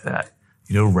was like that.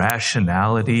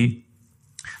 Rationality,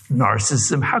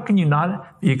 narcissism. How can you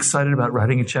not be excited about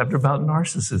writing a chapter about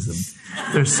narcissism?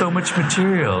 There's so much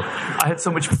material. I had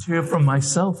so much material from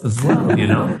myself as well, you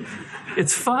know?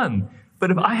 It's fun.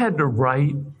 But if I had to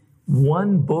write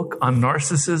one book on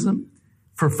narcissism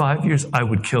for 5 years, I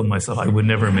would kill myself. I would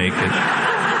never make it.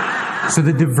 So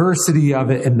the diversity of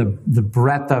it and the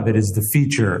breadth of it is the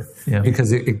feature,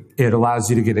 because it allows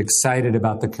you to get excited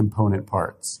about the component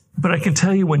parts. But I can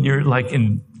tell you when you're like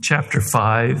in chapter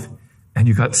 5 and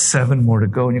you got 7 more to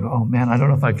go and you go, oh man, I don't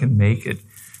know if I can make it.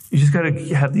 You just got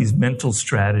to have these mental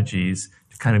strategies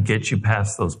to kind of get you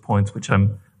past those points, which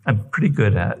I'm pretty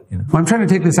good at. You know? Well, I'm trying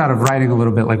to take this out of writing a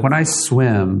little bit. Like when I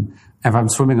swim, if I'm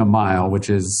swimming a mile, which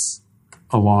is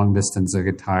a long distance, I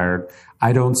get tired.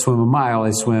 I don't swim a mile.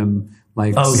 I swim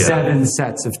like 7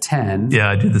 sets of 10. Yeah,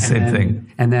 I do the same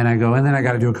thing. And then I go, and then I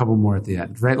got to do a couple more at the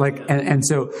end, right? Like, and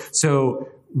so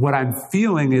what I'm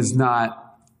feeling is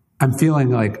not, I'm feeling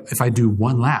like if I do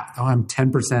one lap, I'm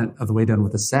 10% of the way done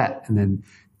with a set. And then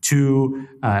 2,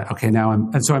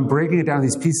 and so I'm breaking it down in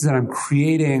these pieces and I'm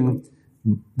creating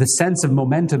the sense of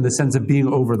momentum, the sense of being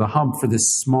over the hump for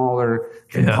this smaller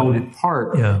component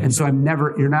part. Yeah. And so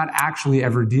you're not actually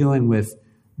ever dealing with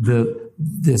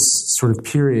this sort of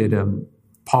period.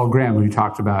 Paul Graham, who you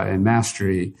talked about in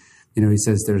Mastery, you know, he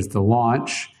says there's the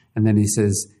launch, and then he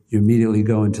says you immediately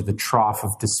go into the trough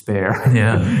of despair.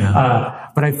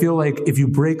 But I feel like if you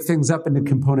break things up into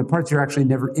component parts, you're actually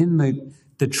never in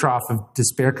the trough of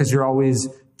despair because you're always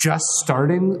just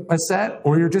starting a set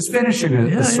or you're just finishing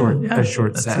a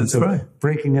short set. So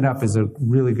breaking it up is a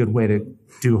really good way to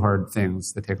do hard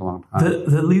things that take a long time.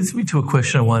 That leads me to a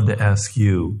question I wanted to ask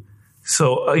you.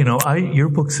 So, you know, your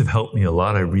books have helped me a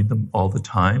lot. I read them all the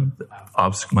time.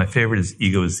 My favorite is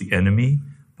Ego is the Enemy,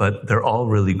 but they're all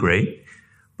really great.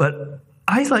 But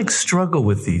I struggle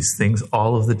with these things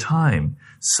all of the time.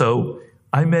 So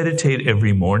I meditate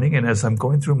every morning, and as I'm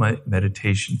going through my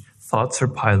meditation, thoughts are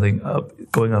piling up,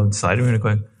 going outside of me and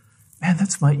going, man,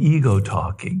 that's my ego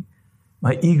talking.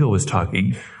 My ego is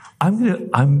talking.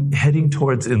 I'm heading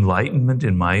towards enlightenment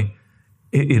in my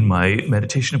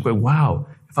meditation. I'm going, wow,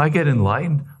 if I get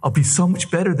enlightened, I'll be so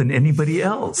much better than anybody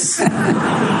else.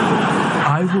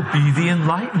 I will be the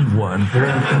enlightened one.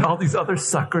 And all these other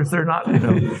suckers, they're not, you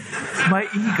know. It's my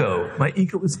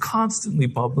ego is constantly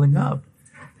bubbling up.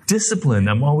 Discipline,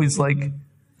 I'm always like,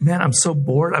 man, I'm so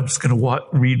bored. I'm just going to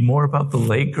read more about the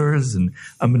Lakers and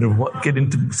I'm going to get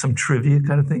into some trivia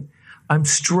kind of thing. I'm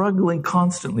struggling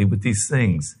constantly with these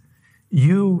things.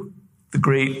 You, the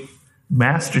great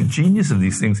master genius of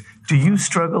these things, do you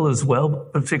struggle as well,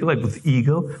 particularly with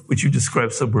ego, which you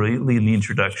described so brilliantly in the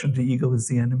introduction to Ego is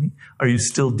the Enemy? Are you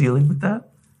still dealing with that?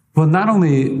 Well, not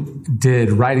only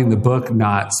did writing the book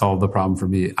not solve the problem for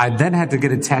me, I then had to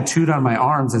get it tattooed on my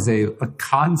arms as a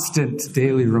constant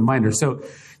daily reminder. So,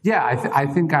 yeah, I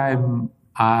think I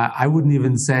wouldn't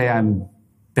even say I'm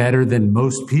better than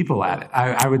most people at it.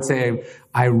 I would say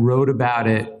I wrote about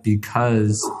it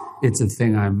because it's a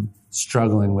thing I'm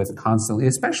struggling with constantly,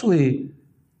 especially,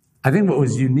 I think what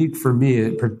was unique for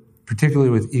me, particularly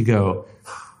with Ego,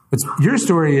 your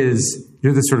story is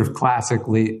you're the sort of classic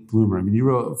late bloomer. I mean, you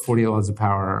wrote 48 Laws of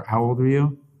Power. How old were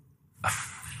you?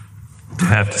 Do I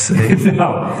have to say?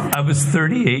 No. I was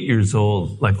 38 years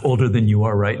old, like older than you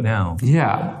are right now.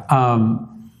 Yeah.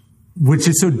 Which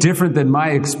is so different than my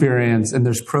experience, and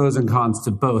there's pros and cons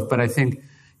to both. But I think,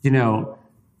 you know,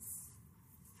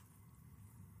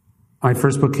 my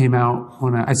first book came out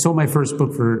I sold my first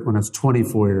book when I was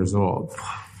 24 years old.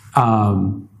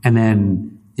 And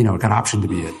then, you know, it got optioned to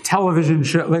be a television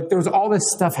show. Like there was all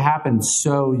this stuff happened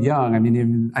so young. I mean,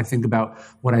 even I think about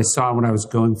what I saw when I was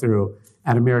going through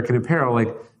at American Apparel,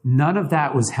 like none of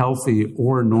that was healthy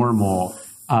or normal.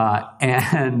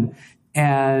 And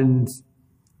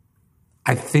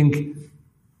I think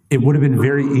it would have been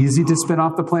very easy to spin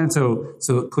off the plan. So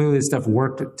clearly this stuff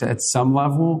worked at some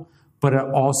level, but it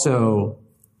also,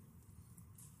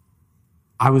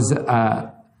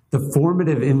 the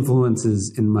formative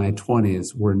influences in my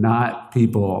 20s were not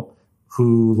people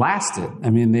who lasted. I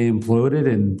mean, they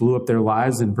imploded and blew up their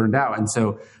lives and burned out. And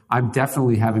so I'm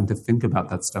definitely having to think about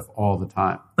that stuff all the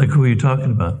time. Like who are you talking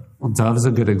about? Well, Dove's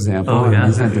a good example. Oh, yeah.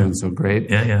 He's not doing so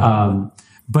great. Yeah.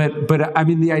 But I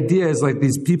mean, the idea is like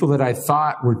these people that I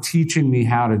thought were teaching me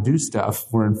how to do stuff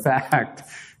were in fact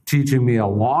teaching me a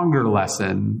longer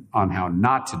lesson on how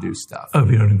not to do stuff. Oh,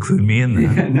 you don't include me in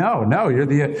that. Yeah, no, you're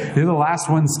the last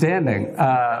one standing.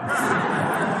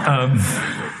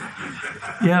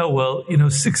 Yeah, well, you know,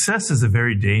 success is a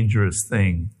very dangerous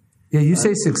thing. Yeah, you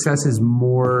say success is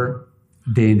more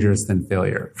dangerous than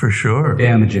failure. For sure.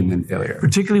 Damaging than failure.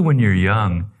 Particularly when you're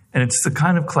young. And it's the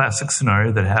kind of classic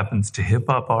scenario that happens to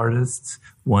hip-hop artists,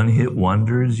 one-hit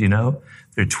wonders, you know.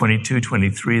 They're 22,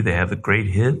 23, they have a great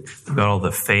hit, they've got all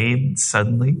the fame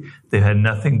suddenly. They've had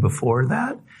nothing before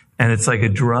that. And it's like a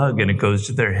drug, and it goes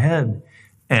to their head.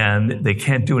 And they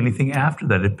can't do anything after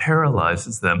that. It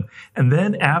paralyzes them. And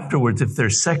then afterwards, if their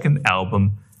second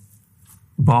album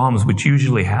bombs, which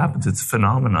usually happens, it's a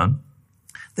phenomenon,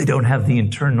 they don't have the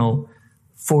internal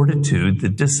fortitude, the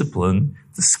discipline,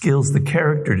 the skills, the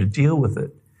character to deal with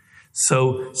it.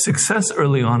 So success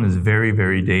early on is very,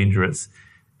 very dangerous.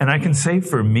 And I can say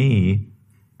for me,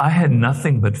 I had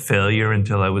nothing but failure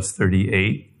until I was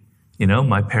 38. You know,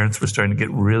 my parents were starting to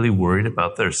get really worried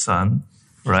about their son,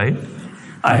 right?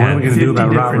 I had 50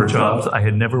 different jobs. I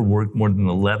had never worked more than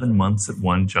 11 months at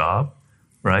one job,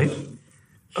 right?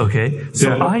 Okay,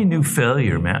 so yeah. I knew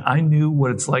failure, man. I knew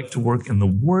what it's like to work in the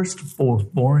worst,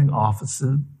 most boring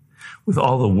offices with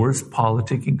all the worst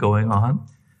politicking going on.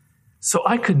 So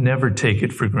I could never take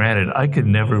it for granted. I could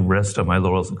never rest on my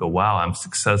laurels and go, wow, I'm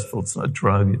successful. It's not a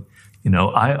drug. You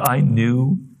know, I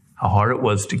knew how hard it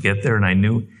was to get there, and I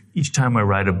knew each time I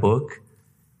write a book,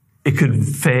 it could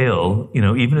fail. You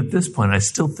know, even at this point, I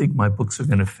still think my books are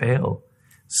going to fail.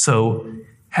 So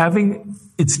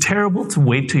it's terrible to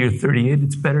wait till you're 38.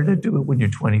 It's better to do it when you're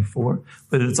 24,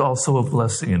 but it's also a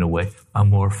blessing in a way.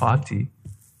 Amor fati.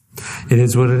 It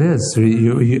is what it is.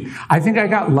 I think I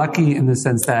got lucky in the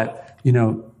sense that, you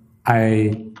know,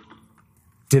 I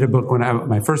did a book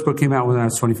my first book came out when I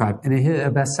was 25, and it hit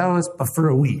a bestseller list, but for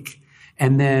a week.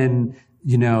 And then,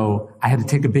 you know, I had to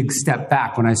take a big step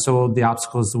back when I sold The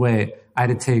Obstacles the Way. I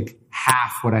had to take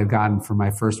half what I'd gotten for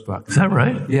my first book. Is that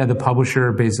right? Yeah, the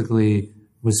publisher basically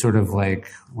was sort of like,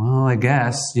 well, I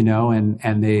guess, you know, and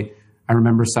I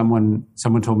remember someone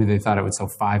told me they thought it would sell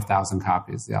 5,000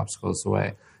 copies, The Obstacles the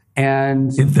Way.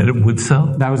 And that it would sell?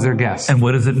 That was their guess. And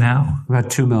what is it now?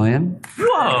 About 2 million.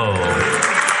 Whoa.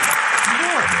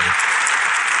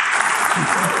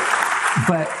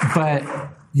 But,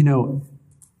 you know,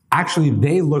 actually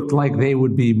they looked like they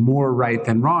would be more right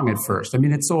than wrong at first. I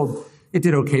mean, it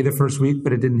did okay the first week,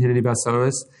 but it didn't hit any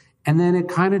bestsellers. And then it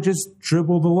kind of just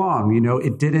dribbled along. You know,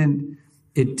 it didn't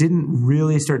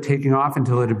really start taking off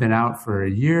until it had been out for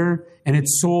a year, and it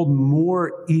sold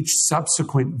more each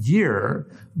subsequent year,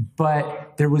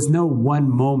 but there was no one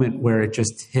moment where it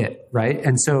just hit, right?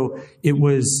 And so it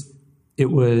was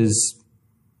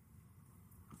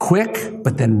quick,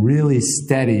 but then really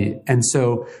steady. And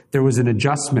so there was an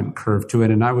adjustment curve to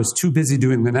it, and I was too busy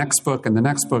doing the next book and the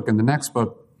next book and the next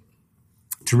book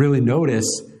to really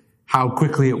notice how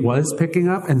quickly it was picking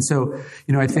up. And so,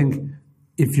 you know, I think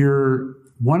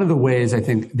one of the ways, I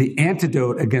think, the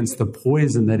antidote against the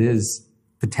poison that is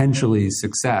potentially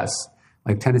success,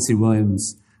 like Tennessee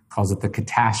Williams calls it the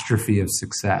catastrophe of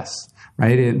success,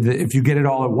 right? If you get it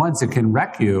all at once, it can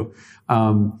wreck you.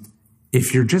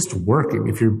 If you're just working,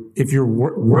 if you're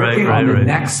working on the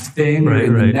next thing,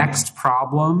 the next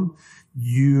problem,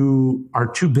 you are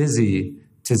too busy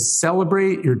to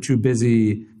celebrate. You're too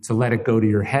busy to let it go to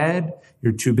your head.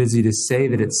 You're too busy to say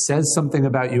that it says something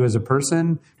about you as a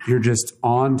person. You're just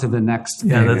on to the next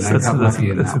thing. Yeah,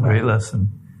 that's a great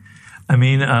lesson. I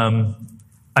mean,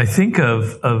 I think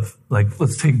of like,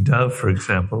 let's take Dove, for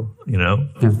example, you know,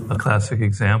 a classic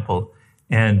example.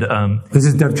 And this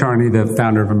is Dov Charney, the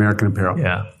founder of American Apparel.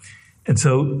 Yeah. And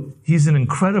so he's an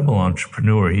incredible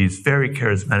entrepreneur. He's very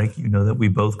charismatic. You know that we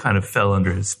both kind of fell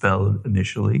under his spell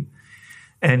initially.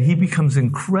 And he becomes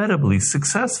incredibly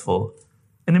successful.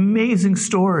 An amazing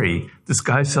story. This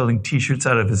guy selling T-shirts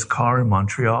out of his car in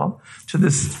Montreal to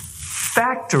this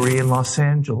factory in Los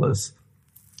Angeles.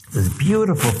 This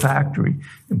beautiful factory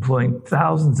employing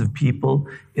thousands of people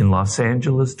in Los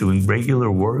Angeles doing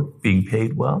regular work, being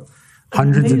paid well.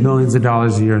 Hundreds of millions of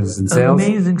dollars a year in sales. An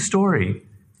amazing story.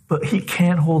 But he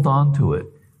can't hold on to it.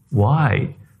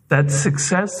 Why? That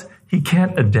success, he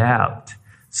can't adapt.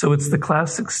 So it's the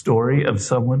classic story of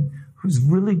someone who's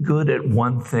really good at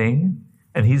one thing,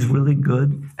 and he's really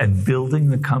good at building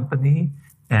the company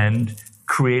and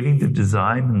creating the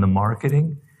design and the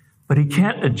marketing, but he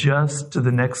can't adjust to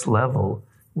the next level,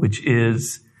 which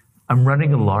is, I'm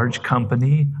running a large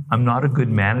company. I'm not a good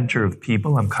manager of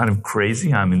people. I'm kind of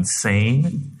crazy. I'm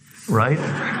insane, right?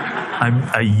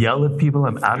 I yell at people.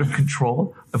 I'm out of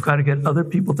control. I've got to get other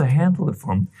people to handle it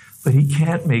for me. But he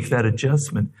can't make that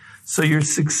adjustment. So your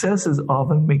successes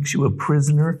often makes you a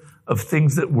prisoner of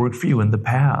things that worked for you in the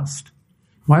past.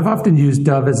 Well, I've often used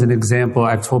Dove as an example.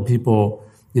 I've told people,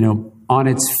 you know, on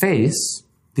its face,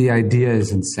 the idea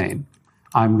is insane.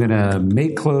 I'm going to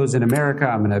make clothes in America.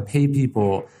 I'm going to pay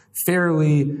people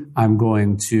fairly. I'm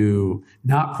going to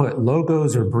not put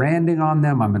logos or branding on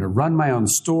them. I'm going to run my own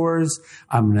stores.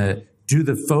 I'm going to do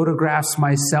the photographs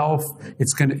myself.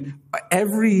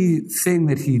 Everything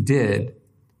that he did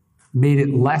made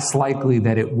it less likely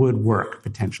that it would work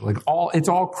potentially. It's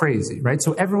all crazy, right?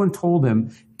 So everyone told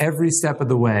him every step of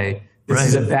the way, this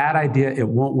is a bad idea. It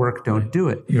won't work. Don't do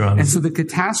it. And so the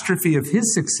catastrophe of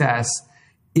his success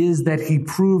is that he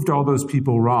proved all those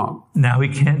people wrong. Now he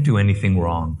can't do anything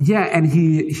wrong. Yeah, and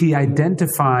he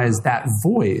identifies that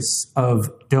voice of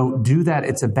don't do that,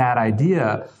 it's a bad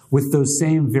idea, with those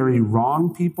same very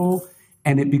wrong people,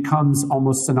 and it becomes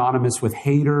almost synonymous with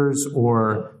haters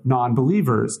or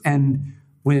non-believers. And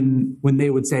when they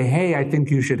would say, hey, I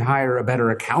think you should hire a better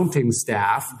accounting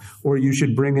staff, or you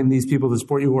should bring in these people to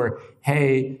support you, or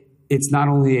hey, it's not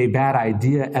only a bad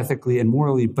idea ethically and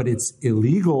morally, but it's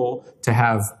illegal to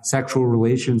have sexual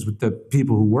relations with the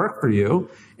people who work for you.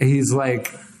 And he's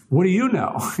like, what do you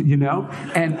know?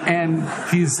 And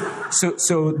he's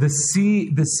so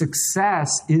the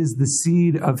success is the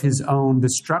seed of his own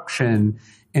destruction.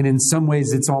 And in some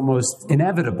ways it's almost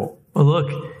inevitable. Well,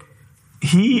 look,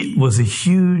 he was a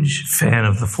huge fan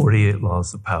of the 48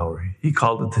 Laws of Power. He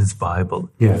called it his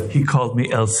Bible. Yeah. He called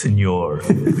me El Señor,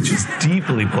 which is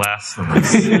deeply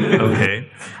blasphemous. Okay,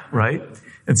 right?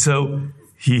 And so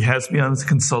he has me on as a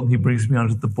consultant. He brings me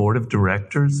onto the board of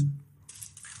directors,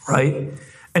 right?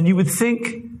 And you would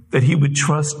think that he would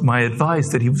trust my advice,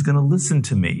 that he was going to listen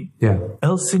to me. Yeah.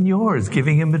 El Señor is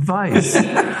giving him advice.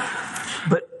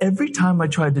 But every time I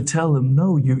tried to tell him,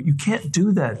 no, you can't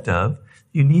do that, Dove.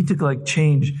 You need to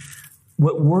change.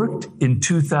 What worked in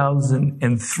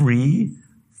 2003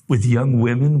 with young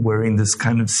women wearing this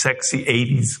kind of sexy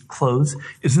 80s clothes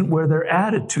isn't where they're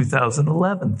at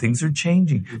 2011. Things are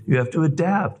changing. You have to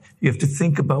adapt. You have to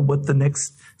think about what the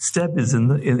next step is in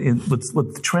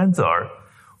what the trends are.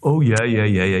 Oh, yeah.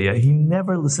 He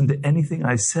never listened to anything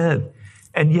I said.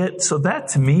 And yet, so that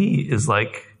to me is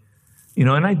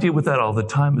and I deal with that all the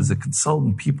time as a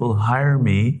consultant. People hire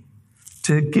me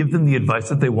to give them the advice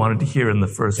that they wanted to hear in the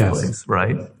first place,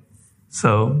 right?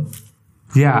 So...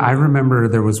 Yeah, I remember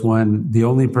there was the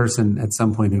only person at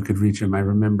some point who could reach him. I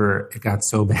remember it got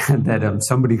so bad that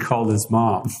somebody called his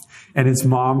mom, and his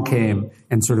mom came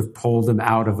and sort of pulled him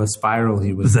out of a spiral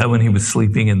he was. Was that when he was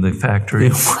sleeping in the factory?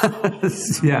 It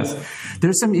was, yes.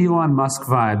 There's some Elon Musk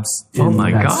vibes. Oh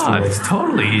my God, it's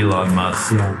totally Elon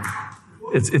Musk. Yeah.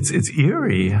 It's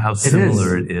eerie how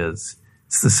similar it is.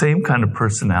 It's the same kind of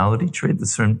personality trait, the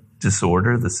same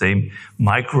disorder, the same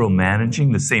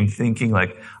micromanaging, the same thinking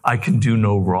I can do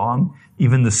no wrong.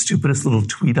 Even the stupidest little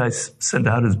tweet I send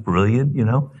out is brilliant,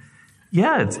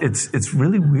 Yeah, it's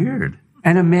really weird.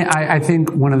 And I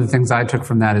think one of the things I took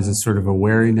from that is a sort of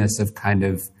awareness of kind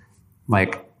of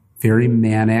very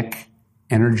manic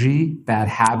energy, bad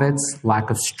habits, lack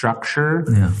of structure.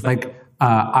 Yeah.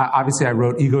 Obviously, I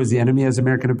wrote Ego is the Enemy as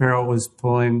American Apparel was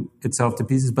pulling itself to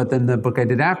pieces. But then the book I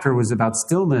did after was about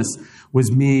stillness,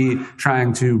 was me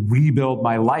trying to rebuild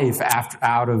my life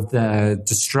out of the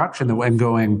destruction that went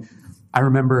going. I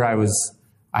remember I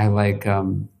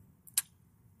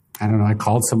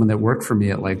called someone that worked for me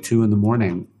at 2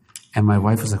 a.m. And my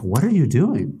wife was like, what are you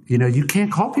doing? You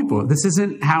can't call people. This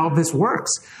isn't how this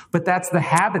works. But that's the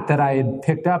habit that I had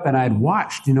picked up and I had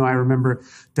watched. I remember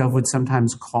Dove would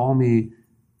sometimes call me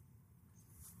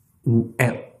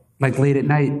at late at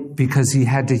night because he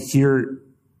had to hear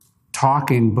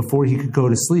talking before he could go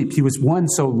to sleep. He was, one,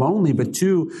 so lonely, but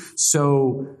two,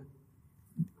 so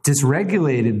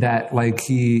dysregulated that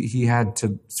he had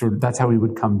to that's how he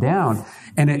would come down.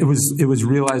 And it was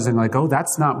realizing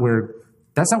that's not where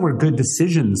good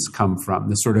decisions come from.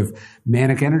 The sort of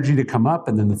manic energy to come up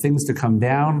and then the things to come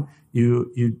down.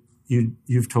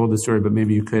 You've told the story, but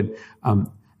maybe you could,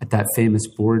 at that famous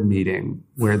board meeting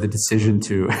where the decision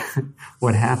to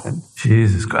what happened.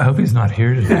 Jesus, I hope he's not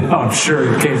here today. Oh, I'm sure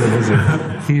he came to visit.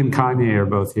 He and Kanye are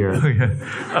both here. Oh,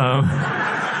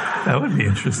 yeah. That would be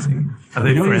interesting. Are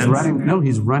they friends?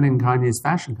 He's running Kanye's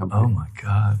fashion company. Oh my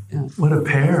God! Yeah. What a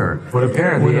pair! What a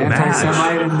pair! What the a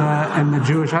anti-Semite and the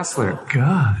Jewish hustler.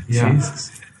 God, yeah.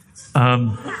 Jesus.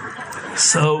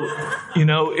 So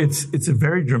it's a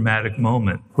very dramatic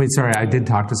moment. Wait, sorry, I did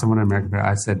talk to someone on American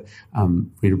Apparel. I said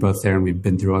we were both there and we've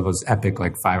been through all those epic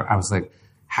 5. I was like,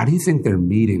 how do you think their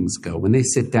meetings go when they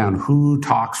sit down? Who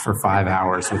talks for 5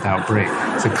 hours without break?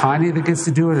 Is it Kanye that gets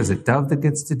to do it? Is it Dove that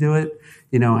gets to do it?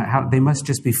 They must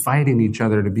just be fighting each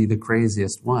other to be the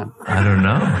craziest one. I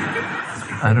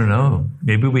don't know.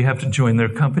 Maybe we have to join their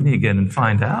company again and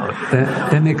find out.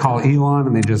 Then they call Elon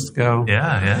and they just go.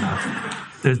 Yeah.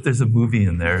 There's a movie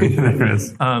in there. There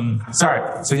is.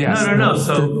 Sorry. So yes. No.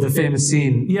 So the famous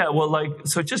scene. Yeah. Well,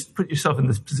 so just put yourself in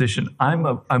this position.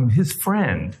 I'm his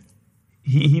friend.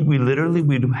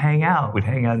 We'd hang out. We'd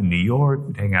hang out in New York.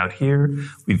 We'd hang out here.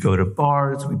 We'd go to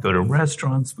bars. We'd go to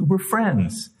restaurants. We were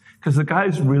friends because the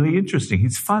guy's really interesting.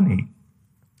 He's funny.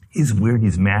 He's weird.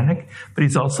 He's manic, but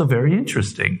he's also very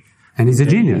interesting. And he's a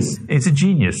genius. He's a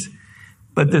genius.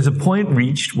 But there's a point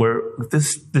reached where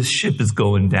this ship is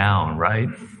going down, right?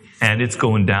 And it's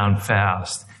going down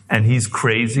fast. And he's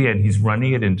crazy and he's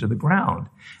running it into the ground.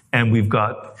 And we've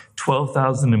got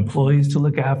 12,000 employees to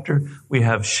look after. We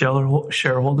have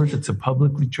shareholders. It's a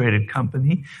publicly traded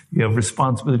company. We have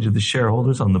responsibility to the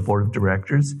shareholders on the board of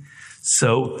directors.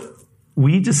 So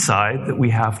we decide that we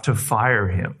have to fire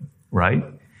him, right?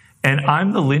 And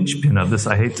I'm the linchpin of this,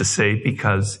 I hate to say,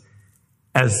 because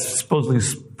as supposedly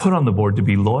put on the board to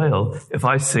be loyal, if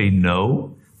I say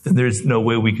no, then there's no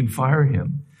way we can fire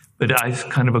him. But I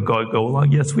kind of go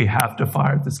along, yes, we have to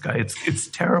fire this guy. It's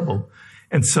terrible.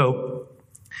 And so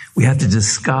we had to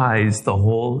disguise the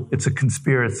whole, it's a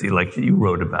conspiracy like you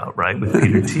wrote about, right, with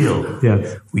Peter Thiel.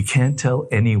 Yes. We can't tell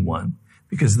anyone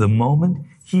because the moment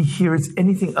he hears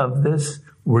anything of this,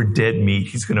 we're dead meat.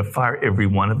 He's going to fire every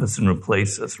one of us and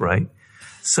replace us, right?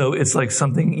 So it's like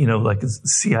something, like a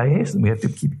CIA. We have to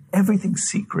keep everything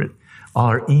secret, all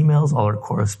our emails, all our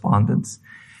correspondence.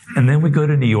 And then we go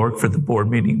to New York for the board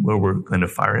meeting where we're going to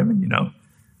fire him. And,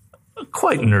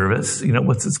 quite nervous.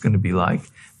 What's this going to be like?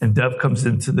 And Dove comes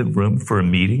into the room for a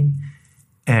meeting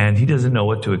and he doesn't know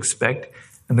what to expect.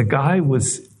 And the guy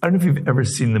was, I don't know if you've ever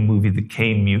seen the movie The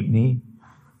Caine Mutiny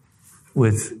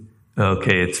with,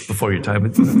 it's before your time.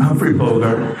 It's Humphrey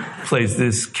Bogart plays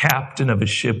this captain of a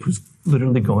ship who's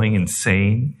literally going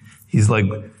insane. He's like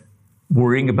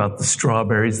worrying about the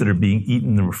strawberries that are being eaten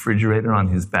in the refrigerator on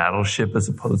his battleship as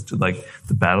opposed to like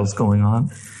the battles going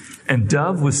on. And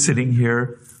Dove was sitting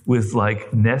here with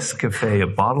like Nescafe, a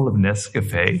bottle of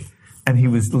Nescafe, and he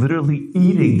was literally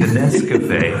eating the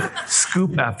Nescafe,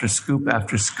 scoop after scoop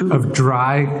after scoop. Of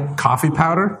dry coffee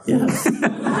powder? Yes.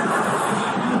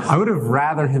 I would have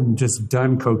rather him just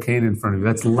done cocaine in front of me.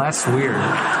 That's less weird.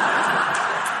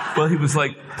 Well, he was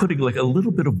like putting like a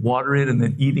little bit of water in and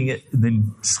then eating it and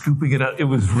then scooping it out. It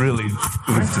was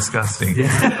disgusting.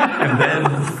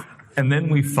 Yeah. And then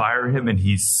we fire him and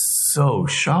he's so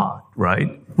shocked,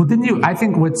 right? Well, I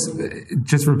think what's,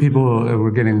 just for people,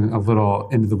 we're getting a little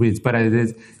into the weeds, but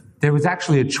there was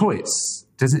actually a choice.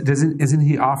 Isn't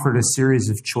he offered a series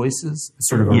of choices?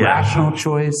 Sort of a rational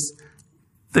choice?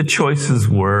 The choices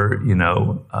were,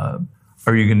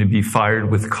 are you going to be fired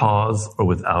with cause or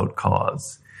without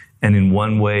cause? And in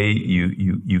one way,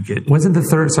 you get... Wasn't the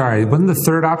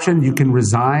third option you can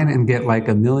resign and get like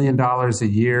 $1 million a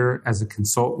year as a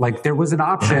consultant? Like there was an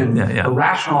option, a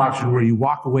rational option where you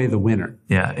walk away the winner.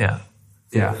 Yeah.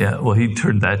 Well, he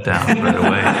turned that down right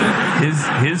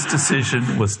away. His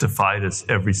decision was to fight us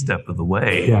every step of the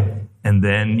way. Yeah. And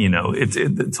then,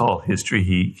 it's all history.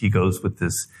 He goes with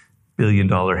this $1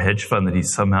 billion hedge fund that he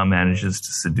somehow manages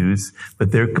to seduce,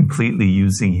 but they're completely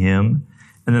using him.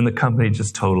 And then the company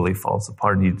just totally falls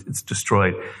apart and it's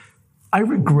destroyed. I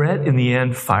regret in the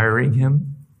end firing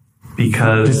him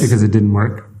just because it didn't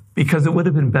work? Because it would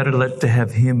have been better to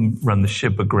have him run the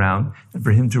ship aground and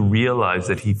for him to realize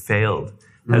that he failed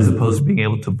as opposed to being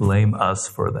able to blame us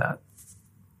for that.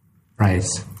 Right.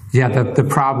 Yeah, the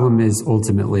problem is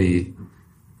ultimately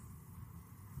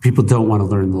people don't want to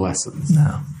learn the lessons.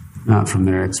 No. Not from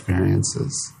their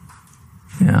experiences.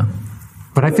 Yeah.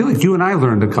 But I feel like you and I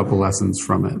learned a couple lessons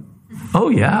from it. Oh,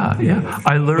 yeah.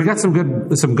 We got some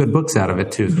good books out of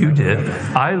it, too. You did.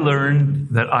 I learned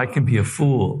that I can be a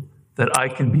fool, that I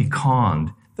can be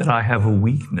conned, that I have a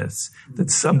weakness, that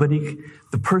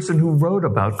the person who wrote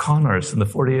about con artists and the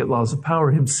 48 Laws of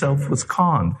Power himself was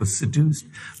conned, was seduced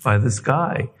by this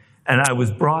guy. And I was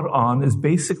brought on as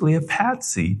basically a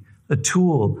patsy, a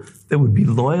tool that would be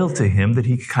loyal to him, that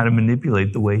he could kind of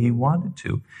manipulate the way he wanted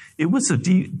to. It was a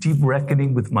deep, deep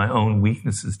reckoning with my own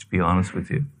weaknesses, to be honest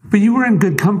with you. But you were in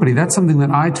good company. That's something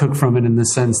that I took from it in the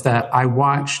sense that I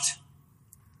watched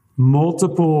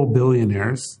multiple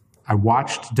billionaires. I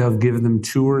watched Dove give them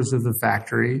tours of the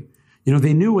factory.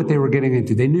 They knew what they were getting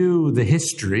into. They knew the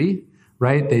history,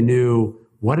 right? They knew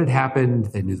what had happened.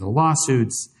 They knew the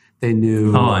lawsuits. They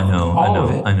knew all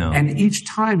of it. I know. And each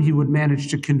time he would manage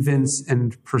to convince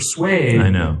and persuade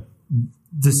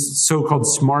the so-called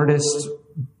smartest,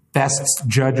 best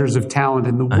judges of talent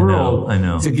in the world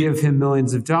to give him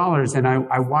millions of dollars. And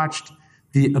I watched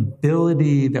the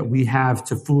ability that we have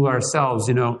to fool ourselves.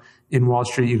 In Wall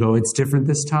Street, you go, it's different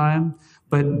this time.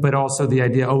 but also the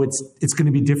idea, it's going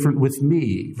to be different with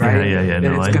me, right? Yeah. And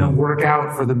it's going to work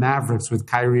out for the Mavericks with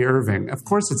Kyrie Irving. Of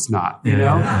course it's not, you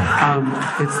know?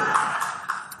 It's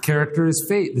character is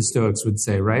fate, the Stoics would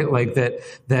say, right? Like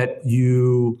it's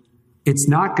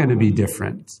not going to be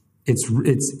different. It's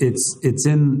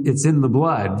in the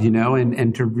blood, you know,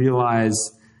 and to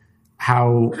realize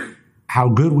how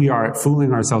good we are at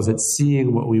fooling ourselves, at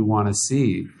seeing what we want to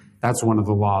see. That's one of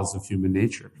the laws of human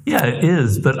nature. Yeah, it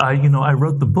is. But I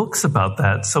wrote the books about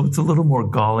that, so it's a little more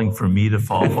galling for me to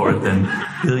fall for it than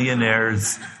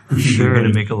billionaires who think they're going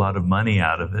to make a lot of money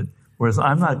out of it. Whereas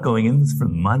I'm not going in this for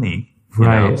money, you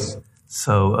know?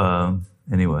 So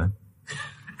anyway.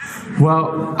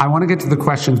 Well, I want to get to the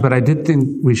questions, but I did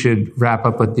think we should wrap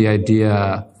up with the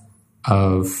idea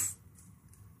of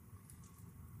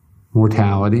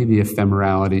mortality, the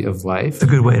ephemerality of life. It's a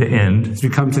good way to end. As we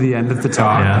come to the end of the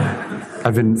talk,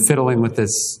 I've been fiddling with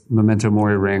this memento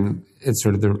mori ring. It's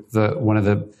sort of the one of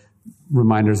the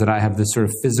reminders that I have, this sort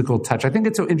of physical touch. I think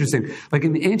it's so interesting. Like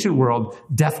in the ancient world,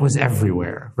 death was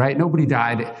everywhere, right? Nobody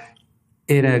died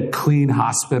in a clean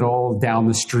hospital down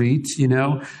the street, you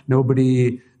know?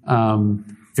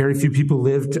 Very few people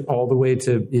lived all the way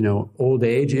to, you know, old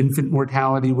age. Infant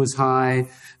mortality was high.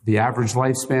 The average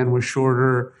lifespan was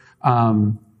shorter.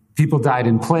 People died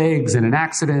in plagues and in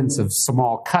accidents of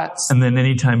small cuts. And then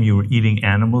anytime you were eating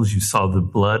animals, you saw the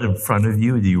blood in front of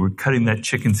you. You were cutting that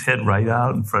chicken's head right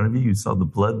out in front of you. You saw the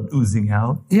blood oozing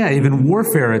out. Yeah, even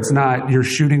warfare, it's not you're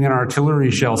shooting an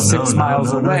artillery shell 6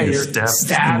 miles away. You're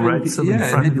stabbing right in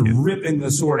front of you. You're ripping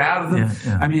the sword out of them.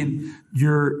 Yeah. I mean,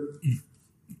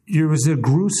 it was a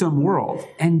gruesome world.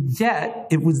 And yet,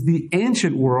 it was the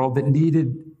ancient world that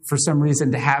needed, for some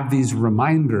reason, to have these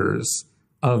reminders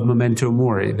of memento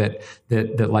mori, that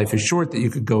life is short, that you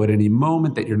could go at any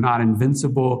moment, that you're not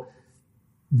invincible.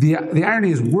 The irony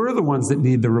is we're the ones that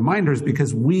need the reminders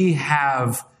because we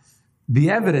have the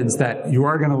evidence that you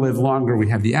are going to live longer. We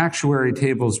have the actuary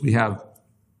tables. We have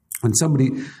when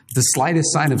somebody, the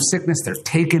slightest sign of sickness, they're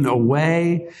taken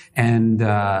away and,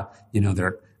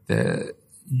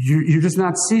 you're just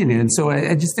not seeing it. And so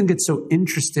I just think it's so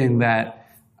interesting that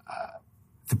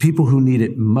the people who need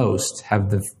it most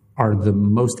are the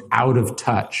most out of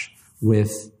touch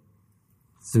with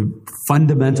the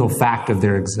fundamental fact of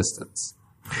their existence.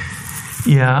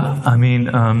 Yeah, I mean,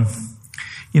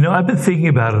 I've been thinking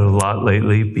about it a lot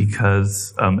lately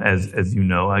because, as you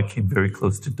know, I came very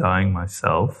close to dying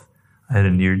myself. I had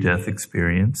a near-death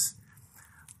experience.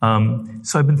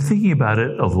 So I've been thinking about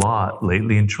it a lot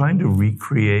lately and trying to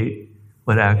recreate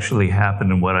what actually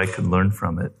happened and what I could learn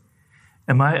from it.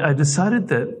 And I decided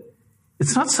that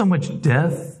it's not so much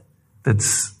death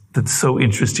that's so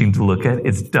interesting to look at.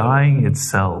 It's dying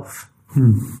itself,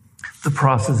 the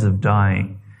process of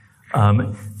dying.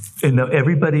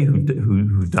 Everybody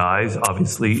who dies,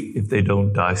 obviously, if they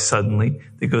don't die suddenly,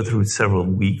 they go through several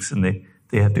weeks and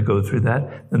they have to go through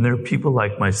that. And there are people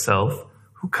like myself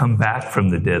who come back from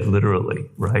the dead, literally,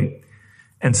 right?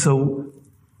 And so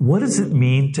what does it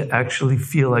mean to actually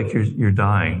feel like you're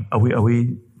dying? Are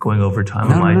we going over time?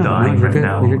 No, Am I dying right good.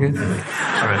 now? You're good. All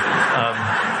right.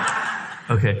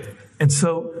 Okay. And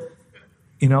so,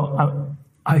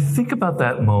 I think about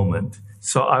that moment.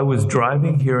 So I was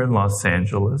driving here in Los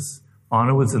Angeles.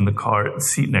 Anna was in the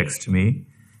seat next to me,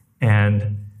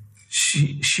 and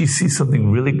she sees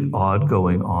something really odd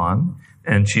going on,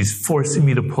 and she's forcing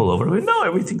me to pull over. No,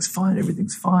 everything's fine.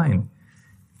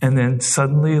 And then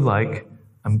suddenly,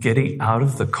 I'm getting out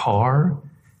of the car,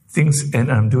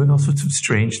 and I'm doing all sorts of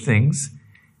strange things,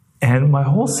 and my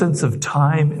whole sense of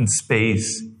time and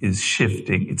space is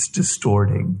shifting. It's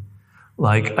distorting.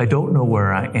 I don't know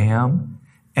where I am.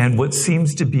 And what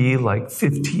seems to be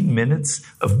 15 minutes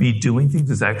of me doing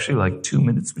things is actually 2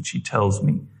 minutes, which she tells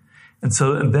me. And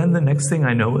then the next thing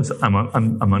I know is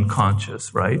I'm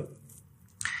unconscious, right?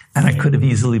 And I could have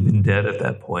easily been dead at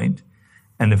that point.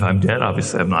 And if I'm dead,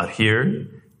 obviously I'm not here.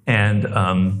 And,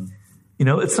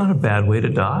 it's not a bad way to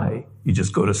die. You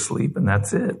just go to sleep and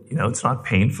that's it. It's not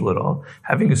painful at all.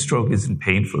 Having a stroke isn't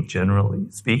painful, generally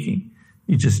speaking.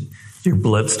 Your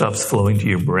blood stops flowing to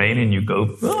your brain and you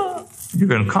go,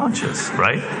 you're unconscious,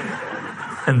 right?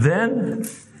 And then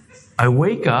I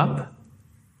wake up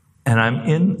and I'm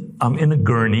in a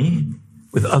gurney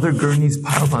with other gurneys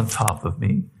piled on top of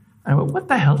me. And I went, what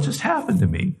the hell just happened to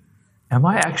me? Am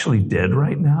I actually dead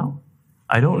right now?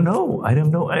 I don't know. I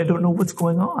don't know what's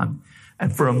going on.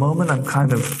 And for a moment, I'm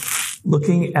kind of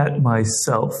looking at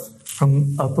myself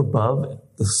from up above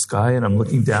the sky, and I'm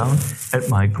looking down at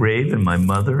my grave, and my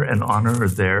mother and Anna are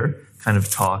there kind of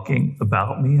talking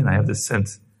about me. And I have this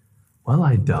sense, well,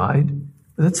 I died,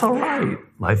 but that's all right.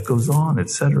 Life goes on,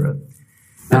 etc.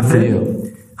 Not for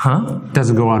you. Huh?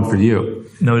 Doesn't go on for you.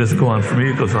 No, it doesn't go on for me.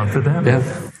 It goes on for them. Yeah.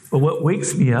 But what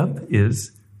wakes me up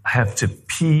is I have to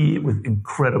pee with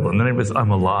incredible, and then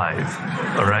I'm alive,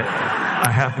 all right?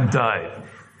 I haven't died.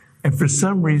 And for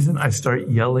some reason, I start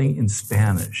yelling in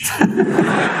Spanish.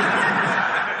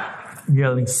 I'm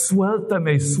yelling,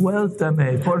 suéltame,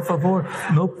 suéltame, por favor,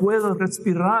 no puedo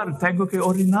respirar, tengo que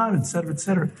orinar, etc.,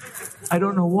 etc. I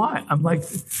don't know why. I'm like,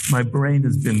 my brain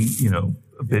has been,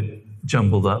 a bit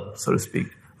jumbled up, so to speak,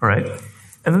 all right?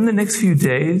 And then the next few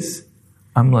days,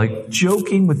 I'm like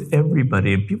joking with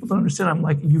everybody, and people don't understand. I'm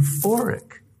like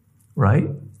euphoric, right?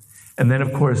 And then,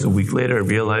 of course, a week later, I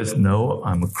realized, no,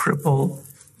 I'm a cripple.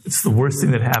 It's the worst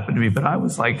thing that happened to me. But I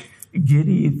was like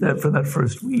giddy for that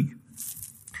first week.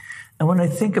 And when I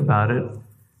think about it,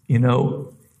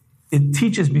 it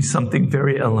teaches me something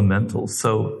very elemental.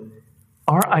 So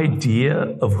our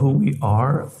idea of who we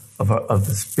are, of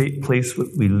the place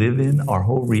we live in, our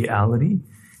whole reality,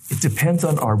 it depends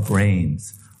on our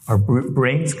brains. Our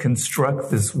brains construct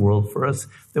this world for us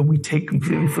that we take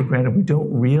completely for granted. We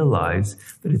don't realize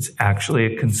that it's actually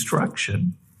a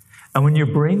construction. And when your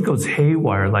brain goes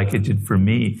haywire, like it did for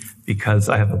me, because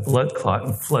I have a blood clot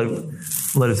and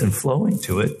blood isn't flowing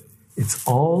to it, it's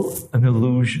all an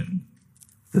illusion.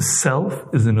 The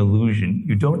self is an illusion.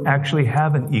 You don't actually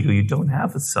have an ego. You don't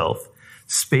have a self.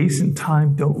 Space and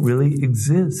time don't really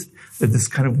exist. They're this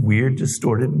kind of weird,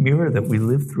 distorted mirror that we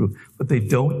live through, but they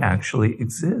don't actually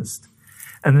exist.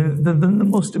 And then the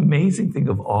most amazing thing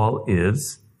of all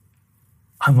is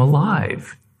I'm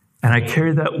alive. And I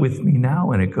carry that with me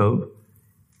now, and I go,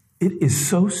 it is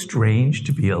so strange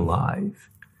to be alive.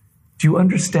 Do you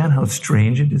understand how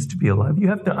strange it is to be alive? You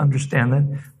have to understand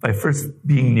that by first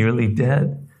being nearly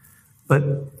dead.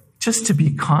 But just to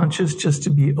be conscious, just to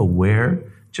be aware,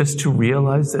 just to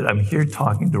realize that I'm here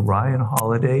talking to Ryan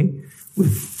Holiday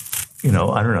with,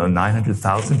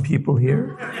 900,000 people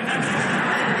here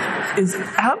is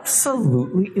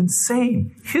absolutely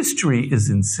insane. History is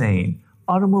insane.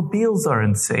 Automobiles are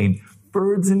insane.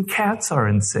 Birds and cats are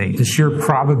insane. The sheer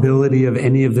probability of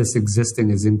any of this existing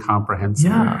is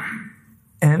incomprehensible. Yeah.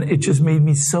 And it just made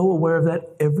me so aware of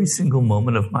that every single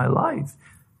moment of my life.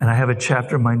 And I have a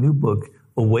chapter in my new book,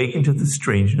 Awaken to the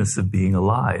Strangeness of Being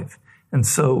Alive. And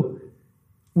so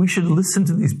we should listen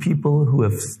to these people who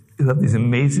have these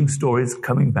amazing stories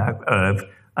coming back.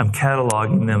 I'm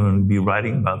cataloging them and I'll be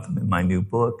writing about them in my new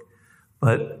book.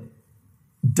 But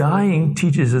dying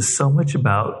teaches us so much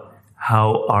about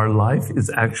how our life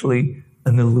is actually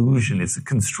an illusion, it's a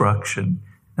construction,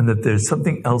 and that there's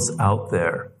something else out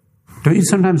there. Don't you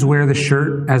sometimes wear the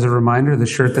shirt as a reminder, the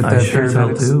shirt that the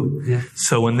paramedics do? Yeah.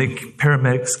 So when the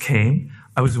paramedics came,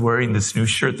 I was wearing this new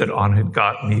shirt that Anna had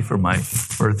got me for my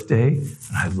birthday,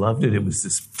 and I loved it. It was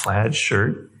this plaid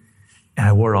shirt, and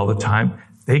I wore it all the time.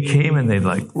 They came and they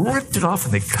ripped it off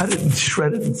and they cut it and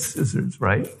shredded it in scissors,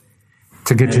 right?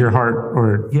 To get to your heart,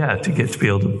 or to be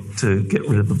able to get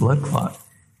rid of the blood clot.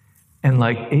 And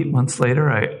 8 months later,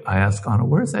 I asked Anna,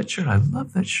 "Where's that shirt? I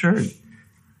love that shirt."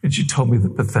 And she told me the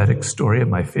pathetic story of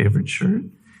my favorite shirt.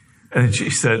 And then she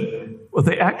said, "Well,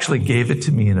 they actually gave it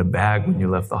to me in a bag when you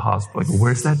left the hospital." I go,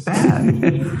 "Where's that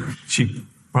bag?" She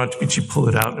brought it to me, she pulled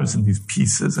it out, and it was in these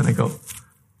pieces. And I go,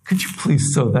 "Could you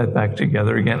please sew that back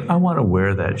together again? I want to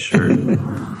wear that shirt."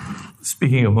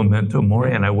 Speaking of memento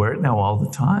mori, and I wear it now all the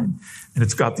time. And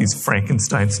it's got these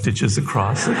Frankenstein stitches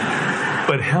across it.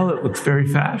 But hell, it looks very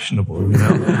fashionable,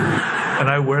 And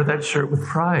I wear that shirt with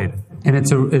pride. And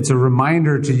it's a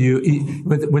reminder to you.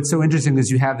 What's so interesting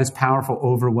is you have this powerful,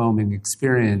 overwhelming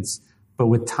experience, but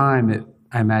with time,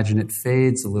 I imagine it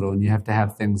fades a little, and you have to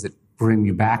have things that bring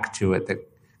you back to it, that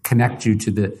connect you to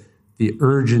the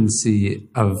urgency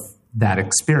of that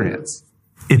experience.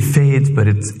 It fades, but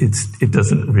it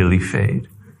doesn't really fade.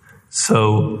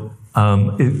 So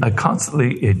I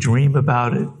constantly dream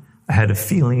about it. I had a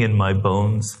feeling in my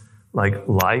bones like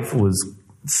life was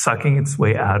sucking its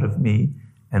way out of me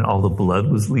and all the blood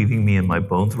was leaving me and my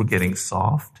bones were getting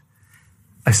soft.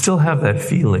 I still have that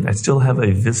feeling. I still have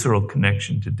a visceral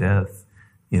connection to death,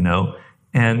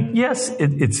 And yes,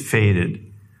 it's faded.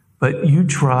 But you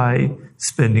try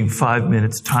spending 5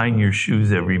 minutes tying your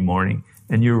shoes every morning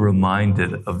and you're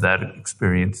reminded of that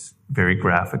experience very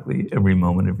graphically every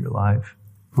moment of your life.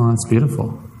 Well, that's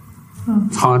beautiful.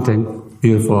 It's haunting,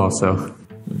 beautiful also.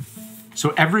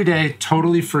 So every day,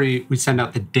 totally free, we send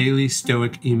out the daily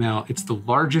Stoic email. It's the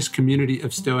largest community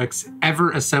of Stoics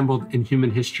ever assembled in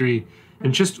human history.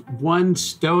 And just one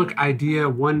Stoic idea,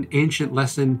 one ancient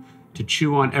lesson to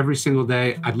chew on every single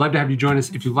day. I'd love to have you join us.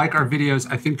 If you like our videos,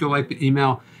 I think you'll like the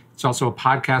email. It's also a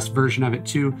podcast version of it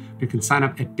too. You can sign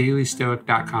up at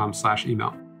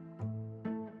dailystoic.com/email.